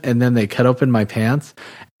something. And then they cut open my pants,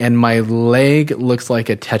 and my leg looks like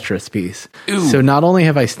a Tetris piece. Ew. So not only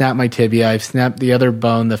have I snapped my tibia, I've snapped the other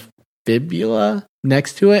bone, the fibula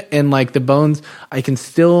next to it. And the bones, I can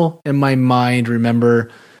still in my mind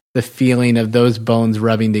remember the feeling of those bones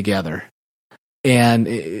rubbing together.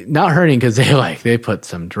 And not hurting, because they put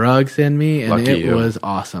some drugs in me, and Lucky you. was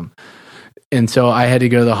awesome. And so I had to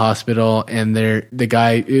go to the hospital, and the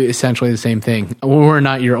guy, essentially the same thing. We're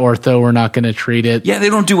not your ortho. We're not going to treat it. Yeah, they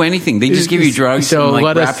don't do anything. They just give you drugs, so and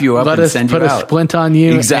wrap you up and send you out. Let us put a splint on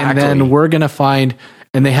you, Exactly. and then we're going to find.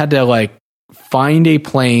 And they had to find a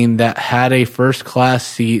plane that had a first class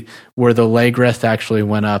seat where the leg rest actually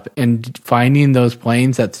went up, and finding those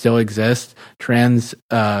planes that still exist,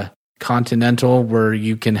 continental, where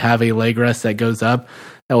you can have a leg rest that goes up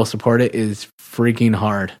that will support it, is freaking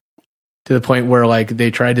hard, to the point where they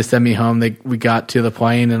tried to send me home. We got to the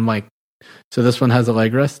plane, and I'm like, so this one has a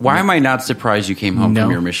leg rest? Why am I not surprised you came home No.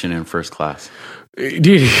 from your mission in first class?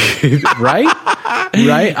 Dude, right?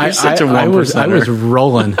 You're such a I was one-percenter.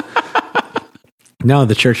 rolling. No,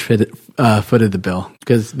 the church footed the bill,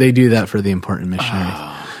 because they do that for the important missionaries.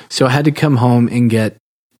 So I had to come home and get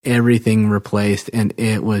everything replaced, and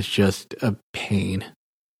it was just a pain.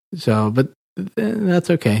 So, but That's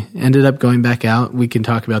okay. Ended up going back out. We can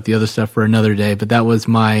talk about the other stuff for another day, but that was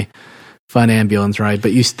my fun ambulance ride.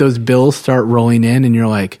 But those bills start rolling in, and you're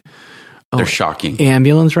like, They're shocking.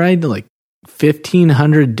 ambulance ride, like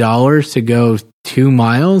 $1,500 to go 2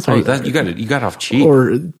 miles. Oh, you got off cheap.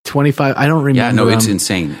 Or 25. I don't remember. Yeah, no, it's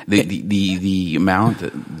insane. The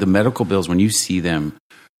amount, the medical bills, when you see them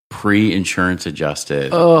pre-insurance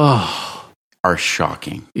adjusted, are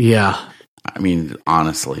shocking. Yeah. I mean,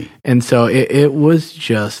 honestly. And so it was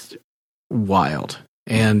just wild.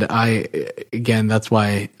 And again, that's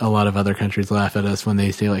why a lot of other countries laugh at us when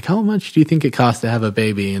they say, like, how much do you think it costs to have a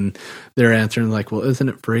baby? And they're answering like, well, isn't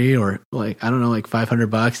it free? Or like, I don't know, like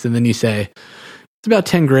 $500. And then you say, it's about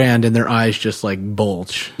 10 grand, and their eyes just like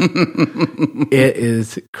bulge. It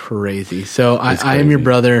is crazy. So I am your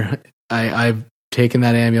brother. I've taken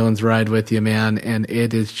that ambulance ride with you, man. And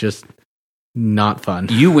it is just not fun.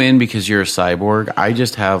 You win because you're a cyborg. I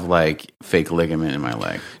just have like fake ligament in my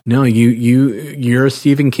leg. No, you're a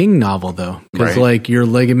Stephen King novel though, because Right. like your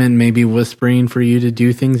ligament may be whispering for you to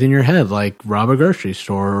do things in your head, like rob a grocery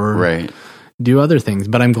store or Right. do other things.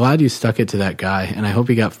 But I'm glad you stuck it to that guy, and I hope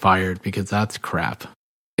he got fired because that's crap.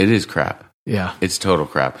 It is crap. Yeah, It's total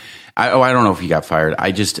crap. I don't know if he got fired.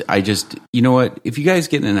 I just, you know what? If you guys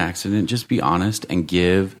get in an accident, just be honest and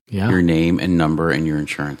give your name and number and your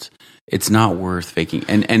insurance. It's not worth faking.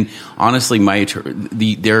 And honestly,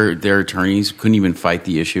 their attorneys couldn't even fight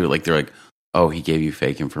the issue. Like they're like, oh, he gave you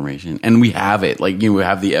fake information, and we have it. Like we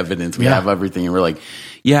have the evidence, we have everything, and we're like,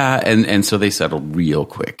 yeah. And so they settled real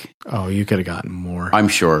quick. Oh, you could have gotten more. I'm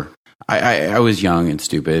sure. I was young and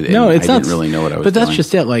stupid. And No, it's I not. didn't really know what I was But that's doing.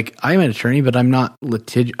 just it. Like, I'm an attorney, but I'm not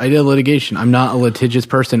litigious. I did litigation. I'm not a litigious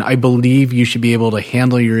person. I believe you should be able to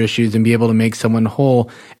handle your issues and be able to make someone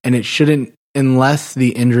whole. And it shouldn't, unless the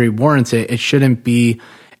injury warrants it, it shouldn't be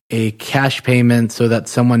a cash payment so that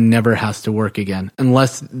someone never has to work again,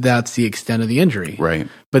 unless that's the extent of the injury. Right.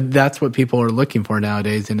 But that's what people are looking for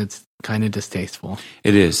nowadays, and it's kind of distasteful.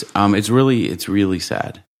 It is. It's really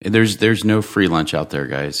sad. There's no free lunch out there,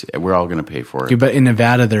 guys. We're all going to pay for it. Dude, but in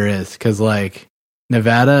Nevada there is, because like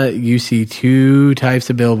Nevada, you see two types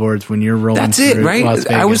of billboards when you're rolling. That's it, through right? Las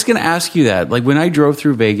Vegas. I was going to ask you that. Like when I drove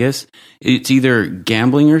through Vegas, it's either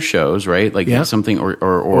gambling or shows, right? Like Yep. something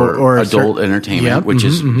or adult entertainment, Yep. which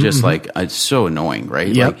is Mhm, just mhm. like it's so annoying, right?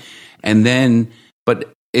 Yep. Like, and then,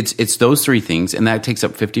 but it's those three things, and that takes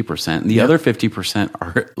up 50%. The other 50%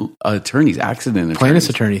 are attorneys, accident attorneys. Plaintiff's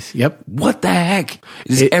attorneys. Yep. What the heck?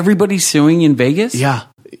 Is everybody suing in Vegas? Yeah.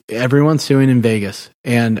 Everyone's suing in Vegas.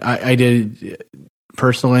 And I did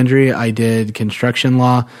personal injury. I did construction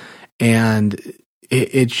law. And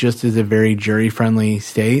it just is a very jury-friendly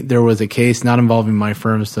state. There was a case not involving my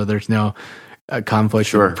firm, so there's no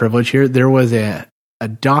conflict of privilege here. There was a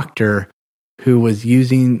doctor who was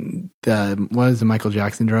using what is the Michael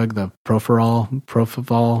Jackson drug? The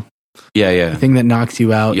Propofol. Yeah. The thing that knocks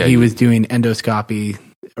you out. Yeah, he was doing endoscopy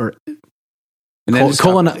or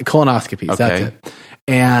colonoscopies. Okay. That's it.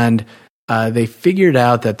 And they figured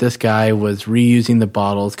out that this guy was reusing the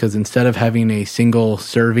bottles because instead of having a single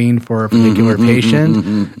serving for a particular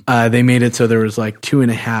patient, they made it so there was like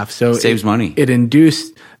 2.5. So Saves money. It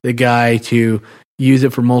induced the guy to use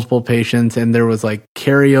it for multiple patients, and there was like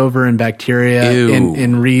carryover and bacteria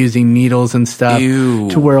in reusing needles and stuff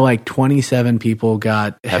to where like 27 people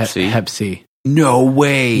got Hep C. No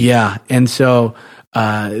way. Yeah. And so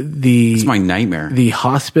it's my nightmare. The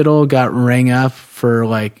hospital got rang up for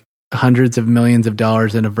like hundreds of millions of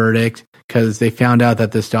dollars in a verdict because they found out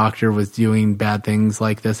that this doctor was doing bad things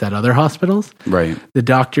like this at other hospitals. Right. The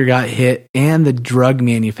doctor got hit and the drug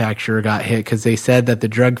manufacturer got hit because they said that the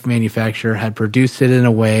drug manufacturer had produced it in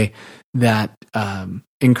a way that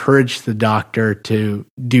encouraged the doctor to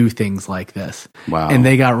do things like this. Wow. And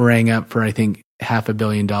they got rang up for, I think, $500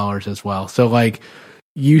 million as well. So like,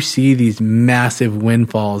 you see these massive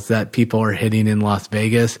windfalls that people are hitting in Las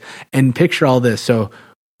Vegas, and picture all this. So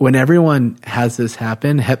when everyone has this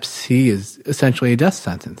happen, Hep C is essentially a death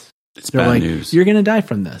sentence. They're bad like, news. You're going to die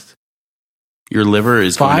from this. Your liver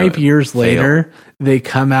is 5 years fail. later, they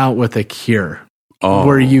come out with a cure Oh.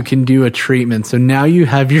 where you can do a treatment. So now you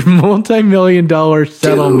have your multi-million-dollar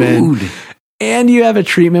settlement. Dude. And you have a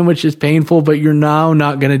treatment which is painful, but you're now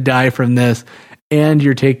not going to die from this. And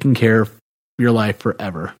you're taking care of your life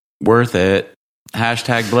forever. Worth it.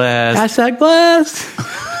 Hashtag blessed. Hashtag blessed.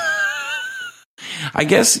 I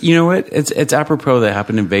guess, you know what? It's apropos that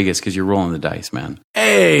happened in Vegas because you're rolling the dice, man.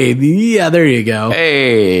 Hey, yeah, there you go.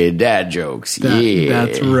 Hey, dad jokes.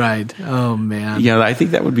 That's right. Oh, man. Yeah, I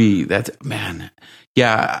think man.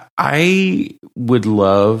 Yeah, I would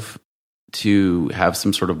love to have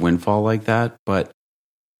some sort of windfall like that, but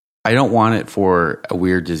I don't want it for a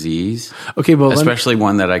weird disease, Okay, well, especially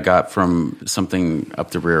one that I got from something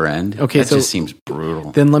up the rear end. Okay, that so- just seems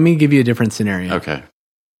brutal. then let me give you a different scenario. Okay.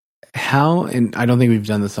 How, and I don't think we've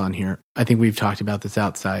done this on here. I think we've talked about this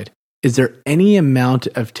outside. Is there any amount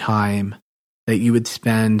of time that you would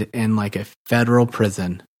spend in like a federal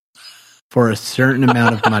prison for a certain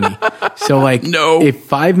amount of money? So like, No. if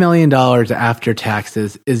 $5 million after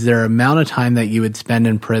taxes, is there an amount of time that you would spend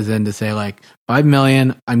in prison to say like, 5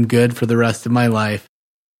 million, I'm good for the rest of my life.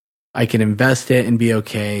 I can invest it and be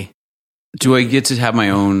okay. Do I get to have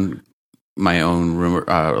my own room,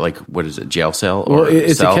 like what is it, jail cell? Or Well,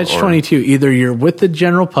 it's a cell, catch-22. Either you're with the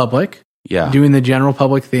general public, Yeah. doing the general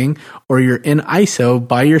public thing, or you're in ISO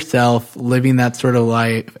by yourself, living that sort of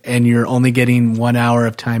life, and you're only getting 1 hour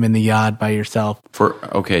of time in the yard by yourself.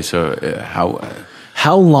 So how?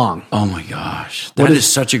 How long? Oh my gosh, that is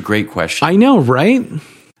such a great question. I know, right?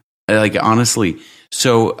 Like honestly,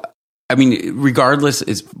 so I mean, regardless,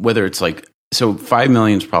 is whether it's like. So 5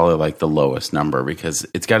 million is probably like the lowest number because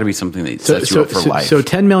it's got to be something that sets you up for life. So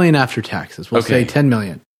 10 million after taxes. We'll Okay. say 10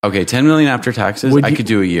 million. Okay, 10 million after taxes. I could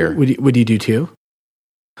do a year. Would you do 2?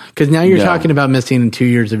 Because now you're No. talking about missing 2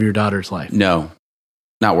 years of your daughter's life. No,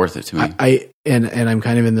 not worth it to me. And I'm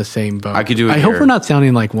kind of in the same boat. I could do a I hope year. we're not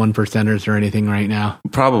sounding like 1%ers or anything right now.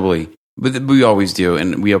 Probably, but we always do,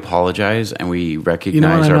 and we apologize and we recognize You know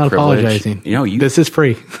what? I'm our not privilege. apologizing. You know, This is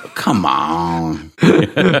free. come on.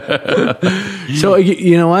 So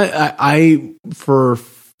you know what? I for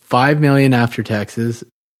 5 million after taxes,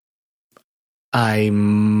 I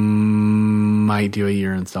might do a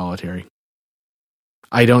year in solitary.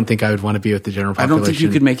 I don't think I would want to be with the general I population. don't think you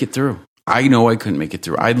could make it through. I know I couldn't make it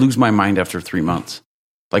through. I'd lose my mind after 3 months.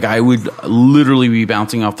 Like I would literally be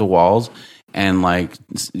bouncing off the walls and like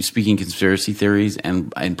speaking conspiracy theories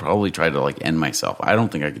and probably try to like end myself. I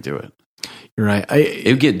don't think I could do it. You're right. It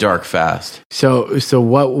would get dark fast. So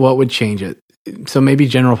what would change it? So maybe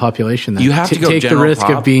general population. Then You have to go take the general risk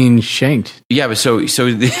pop. of being shanked. Yeah, but so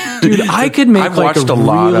Dude, I could make I've like watched a a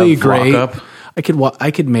lot really of great. Lockup.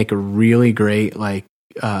 I could make a really great like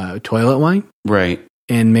toilet wine Right.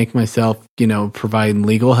 and make myself, provide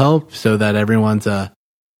legal help so that everyone's a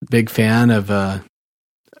big fan of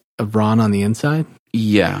Ron on the inside.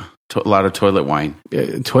 Yeah. A lot of toilet wine.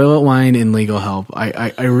 Toilet wine and legal help.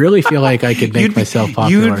 I really feel like I could make myself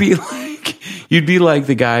popular. You'd be like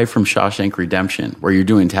the guy from Shawshank Redemption, where you're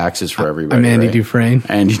doing taxes for everybody. I'm Andy right? Dufresne.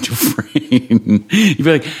 Andy Dufresne. You'd be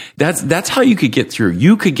like, that's how you could get through.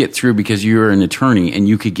 You could get through because you're an attorney and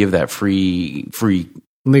you could give that free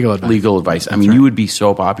Legal advice. legal advice. I mean, you would be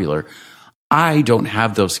so popular. I don't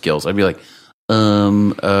have those skills. I'd be like,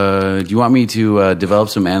 do you want me to develop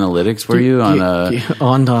some analytics for you on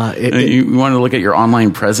you want to look at your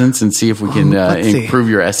online presence and see if we can let's see. improve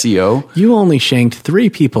your SEO? You only shanked 3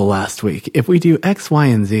 people last week. If we do X, Y,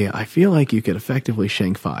 and Z, I feel like you could effectively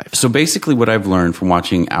shank 5. So basically what I've learned from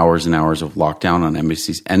watching hours and hours of lockdown on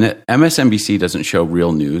NBC, and MSNBC doesn't show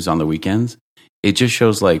real news on the weekends. It just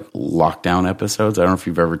shows like lockdown episodes. I don't know if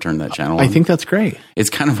you've ever turned that channel on. I think that's great. It's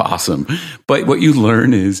kind of awesome. But what you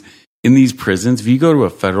learn is in these prisons, if you go to a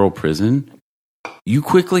federal prison, you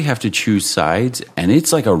quickly have to choose sides, and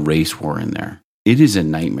it's like a race war in there. It is a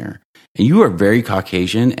nightmare. And you are very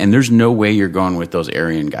Caucasian, and there's no way you're going with those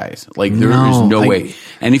Aryan guys. Like, there's no way.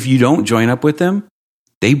 And if you don't join up with them,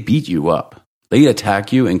 they beat you up. They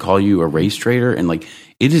attack you and call you a race traitor, and like,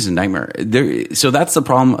 it is a nightmare. So that's the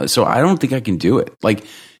problem. So I don't think I can do it. Like,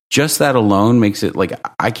 just that alone makes it like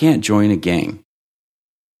I can't join a gang.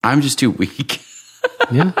 I'm just too weak.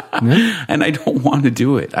 Yeah. And I don't want to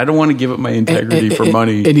do it. I don't want to give up my integrity for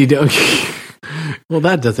money. And you don't. Well,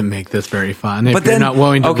 that doesn't make this very fun. If you're not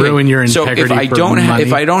willing to ruin your integrity so if I for don't money.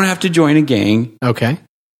 if I don't have to join a gang, Okay.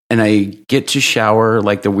 and I get to shower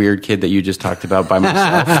like the weird kid that you just talked about by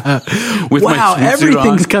myself. With Wow, my swimsuit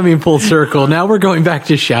everything's on. coming full circle. Now we're going back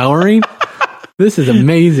to showering. This is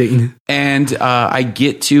amazing. And I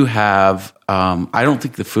get to have. I don't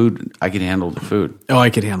think I can handle the food. Oh, I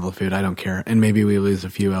could handle the food. I don't care. And maybe we lose a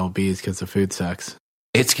few LBs because the food sucks.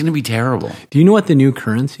 It's going to be terrible. Do you know what the new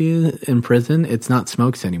currency is in prison? It's not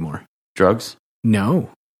smokes anymore. Drugs, No.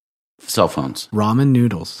 cell phones. Ramen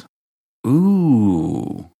noodles.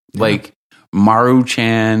 Ooh, like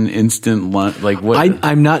Maruchan instant lunch. Like what?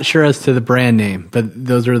 I'm not sure as to the brand name, but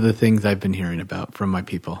those are the things I've been hearing about from my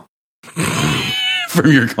people.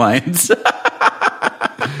 From your clients.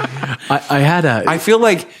 I feel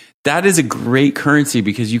like that is a great currency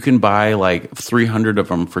because you can buy like 300 of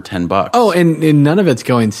them for $10. Oh, and none of it's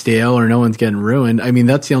going stale or no one's getting ruined. I mean,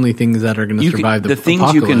 that's the only things that are going to survive the things you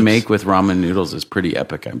apocalypse. can make with ramen noodles is pretty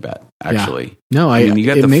epic, I bet, actually. No, I mean, you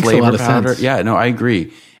got it the makes flavor a lot of powder. sense. Yeah, no, I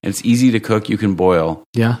agree. and it's easy to cook. You can boil.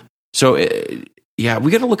 Yeah. So, yeah,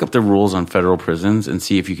 we got to look up the rules on federal prisons and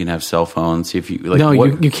see if you can have cell phones. See if you like. No,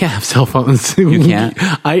 you can't have cell phones. You can't.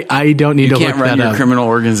 I don't need You to look can't run that your up. criminal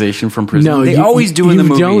organization from prison. No, they you, always do in the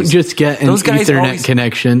movies. You don't just get an Those guys Ethernet always-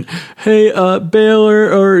 connection. Hey,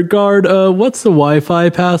 Baylor or guard, what's the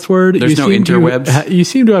Wi-Fi password? There's no interwebs? You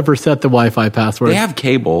seem to have reset the Wi-Fi password. They have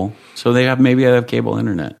cable, so they have cable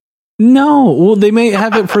internet. No, well, they may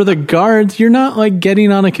have it for the guards. You're not like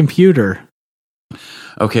getting on a computer.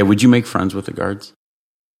 Okay, would you make friends with the guards?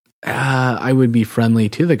 I would be friendly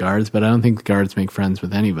to the guards, but I don't think the guards make friends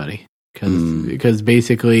with anybody because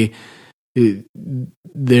basically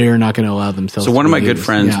they're not going to allow themselves. So one to of my be good used.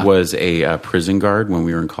 friends Yeah. was a prison guard when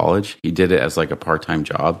we were in college. He did it as like a part-time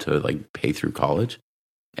job to like pay through college.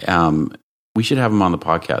 We should have him on the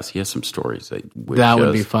podcast. He has some stories that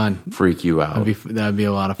would be fun. Freak you out. That'd be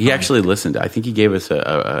a lot of fun. He actually listened. I think he gave us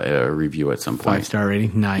a review at some point. 5-star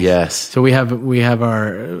rating. Nice. Yes. So we have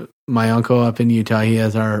my uncle up in Utah. He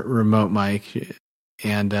has our remote mic,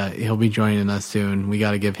 and he'll be joining us soon. We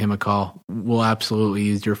got to give him a call. We'll absolutely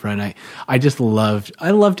use your friend. I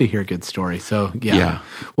love to hear good stories. So yeah.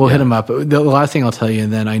 We'll hit him up. The last thing I'll tell you,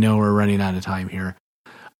 and then I know we're running out of time here.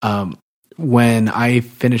 When I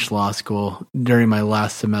finished law school, during my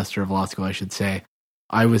last semester of law school, I should say,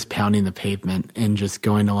 I was pounding the pavement and just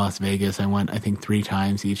going to Las Vegas. I went, I think, 3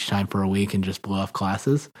 times, each time for a week, and just blew off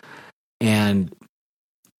classes. And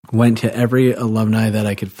went to every alumni that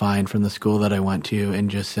I could find from the school that I went to and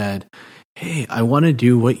just said, hey, I want to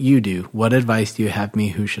do what you do. What advice do you have me?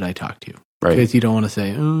 Who should I talk to? Right. Because you don't want to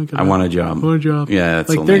say, oh, I want a job. I want a job. Yeah, that's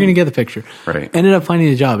like so they're lame. going to get the picture. Right. Ended up finding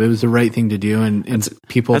a job. It was the right thing to do, and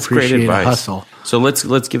people That's great appreciate a advice. hustle. So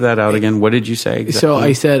let's give that out again. What did you say exactly? So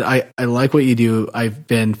I said, I like what you do. I've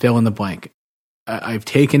been fill in the blank. I've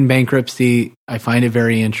taken bankruptcy. I find it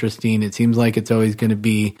very interesting. It seems like it's always going to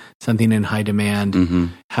be something in high demand. Mm-hmm.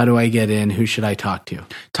 How do I get in? Who should I talk to?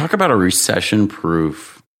 Talk about a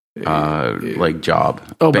recession-proof like job.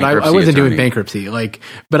 Oh, but I Bankruptcy wasn't doing attorney. bankruptcy.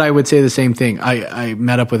 But I would say the same thing. I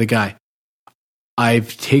met up with a guy.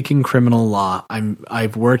 I've taken criminal law.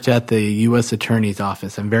 I've worked at the U.S. Attorney's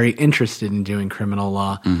Office. I'm very interested in doing criminal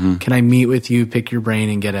law. Mm-hmm. Can I meet with you, pick your brain,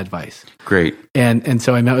 and get advice? Great. And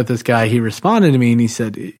so I met with this guy. He responded to me and he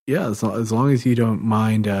said, yeah, as long as you don't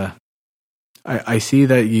mind, I see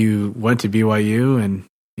that you went to BYU, and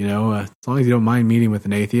as long as you don't mind meeting with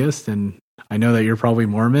an atheist, and I know that you're probably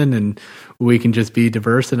Mormon, and we can just be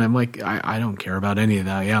diverse. And I'm like, I don't care about any of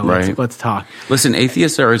that. Yeah, let's talk. Listen,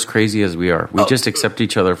 atheists are as crazy as we are. We just accept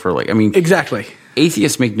each other for Exactly.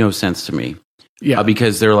 Atheists make no sense to me. Yeah.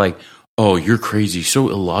 Because they're like, oh, you're crazy, so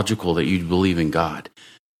illogical that you believe in God.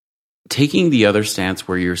 Taking the other stance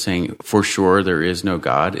where you're saying for sure there is no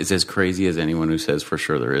God is as crazy as anyone who says for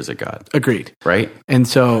sure there is a God. Agreed. Right? And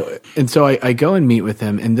so I go and meet with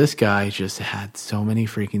him, and this guy just had so many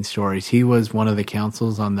freaking stories. He was one of the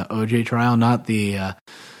counsels on the OJ trial, not the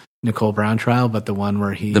Nicole Brown trial, but the one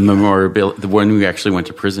where he... The one we actually went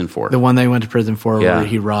to prison for. The one they went to prison for, Yeah. where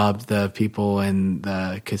he robbed the people in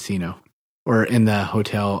the casino, or in the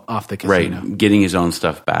hotel off the casino. Right, getting his own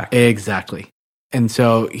stuff back. Exactly. And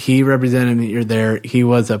so he represented me there. He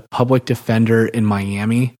was a public defender in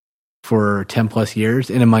Miami for 10 plus years.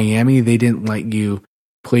 And in Miami, they didn't let you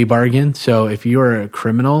plea bargain. So if you were a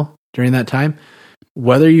criminal during that time,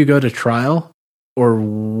 whether you go to trial or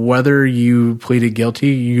whether you pleaded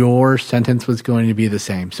guilty, your sentence was going to be the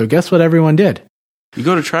same. So guess what everyone did? You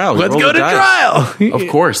go to trial. Let's go to trial. Of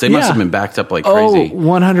course. They must have been backed up like crazy. Oh,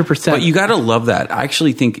 100%. But you got to love that. I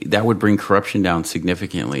actually think that would bring corruption down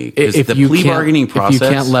significantly. Because if the you plea can't- bargaining process. If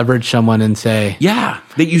you can't leverage someone and say... Yeah,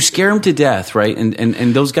 that you scare them to death, right?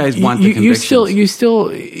 And those guys want the convictions. You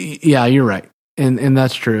still, yeah, you're right. And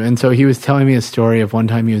that's true. And so he was telling me a story of one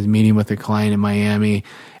time he was meeting with a client in Miami,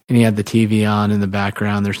 and he had the TV on in the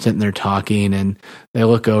background. They're sitting there talking, and they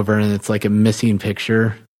look over, and it's like a missing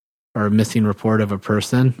picture or a missing report of a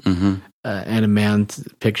person. Mm-hmm. And a man's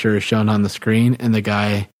picture is shown on the screen, and the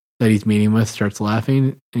guy that he's meeting with starts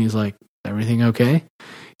laughing, and he's like, everything okay? He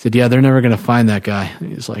said, yeah, they're never going to find that guy.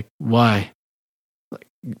 And he's like, why?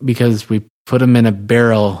 Because we put him in a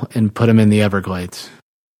barrel and put him in the Everglades.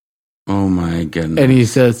 Oh my goodness. And he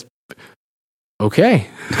says, okay.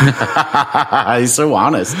 He's so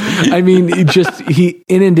honest. I mean, he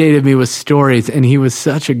inundated me with stories, and he was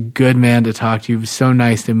such a good man to talk to. He was so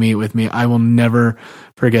nice to meet with me. I will never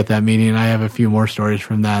forget that meeting. And I have a few more stories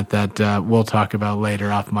from that we'll talk about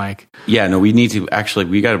later off mic. Yeah, no, we need to actually,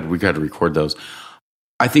 we got to record those.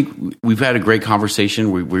 I think we've had a great conversation.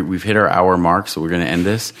 We've hit our hour mark, so we're going to end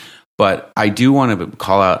this. But I do want to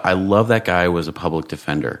call out, I love that guy was a public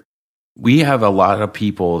defender. we have a lot of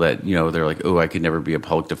people that, they're like, oh, I could never be a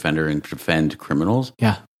public defender and defend criminals.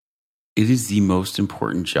 Yeah. It is the most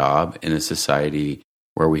important job in a society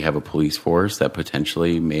where we have a police force that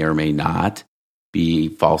potentially may or may not be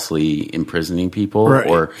falsely imprisoning people, right.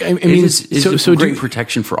 or I mean, it's great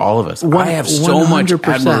protection for all of us. I have so much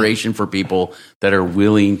 100%. admiration for people that are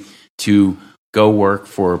willing to go work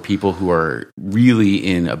for people who are really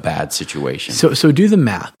in a bad situation. So do the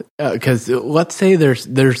math, because let's say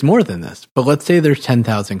there's more than this, but let's say there's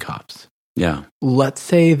 10,000 cops. Yeah. Let's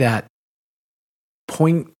say that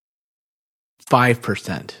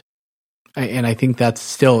 0.5%, and I think that's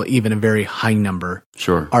still even a very high number.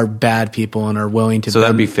 Sure. Are bad people and are willing to. So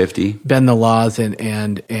that'd be 50. Bend the laws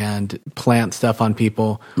and plant stuff on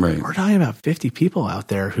people. Right. We're talking about 50 people out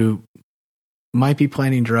there who might be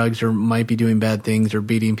planting drugs or might be doing bad things or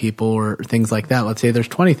beating people or things like that. Let's say there's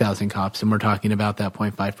 20,000 cops and we're talking about that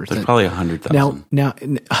 0.5%. There's probably 100,000. Now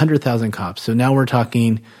 100,000 cops. So now we're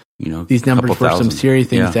talking, these a numbers couple for some thousand. serious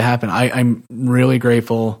things Yeah. to happen. I'm really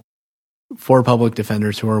grateful for public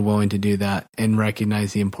defenders who are willing to do that and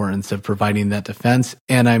recognize the importance of providing that defense.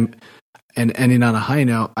 And ending on a high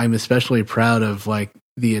note, I'm especially proud of like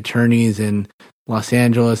the attorneys in Los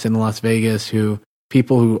Angeles and Las Vegas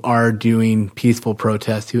people who are doing peaceful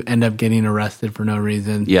protests who end up getting arrested for no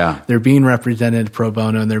reason. Yeah. They're being represented pro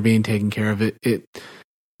bono and they're being taken care of. It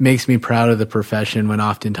makes me proud of the profession when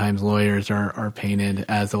oftentimes lawyers are painted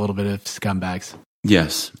as a little bit of scumbags.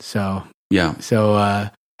 Yes. So, Yeah. So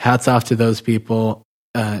hats off to those people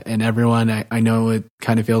and everyone. I know it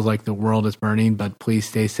kind of feels like the world is burning, but please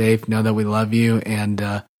stay safe. Know that we love you,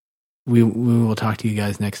 and we will talk to you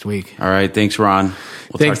guys next week. All right. Thanks, Ron.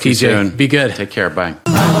 Thanks, talk to you TJ. soon. Be good. Take care. Bye.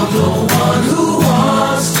 I'm the one who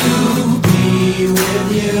wants to be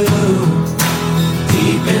with you.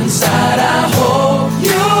 Deep inside,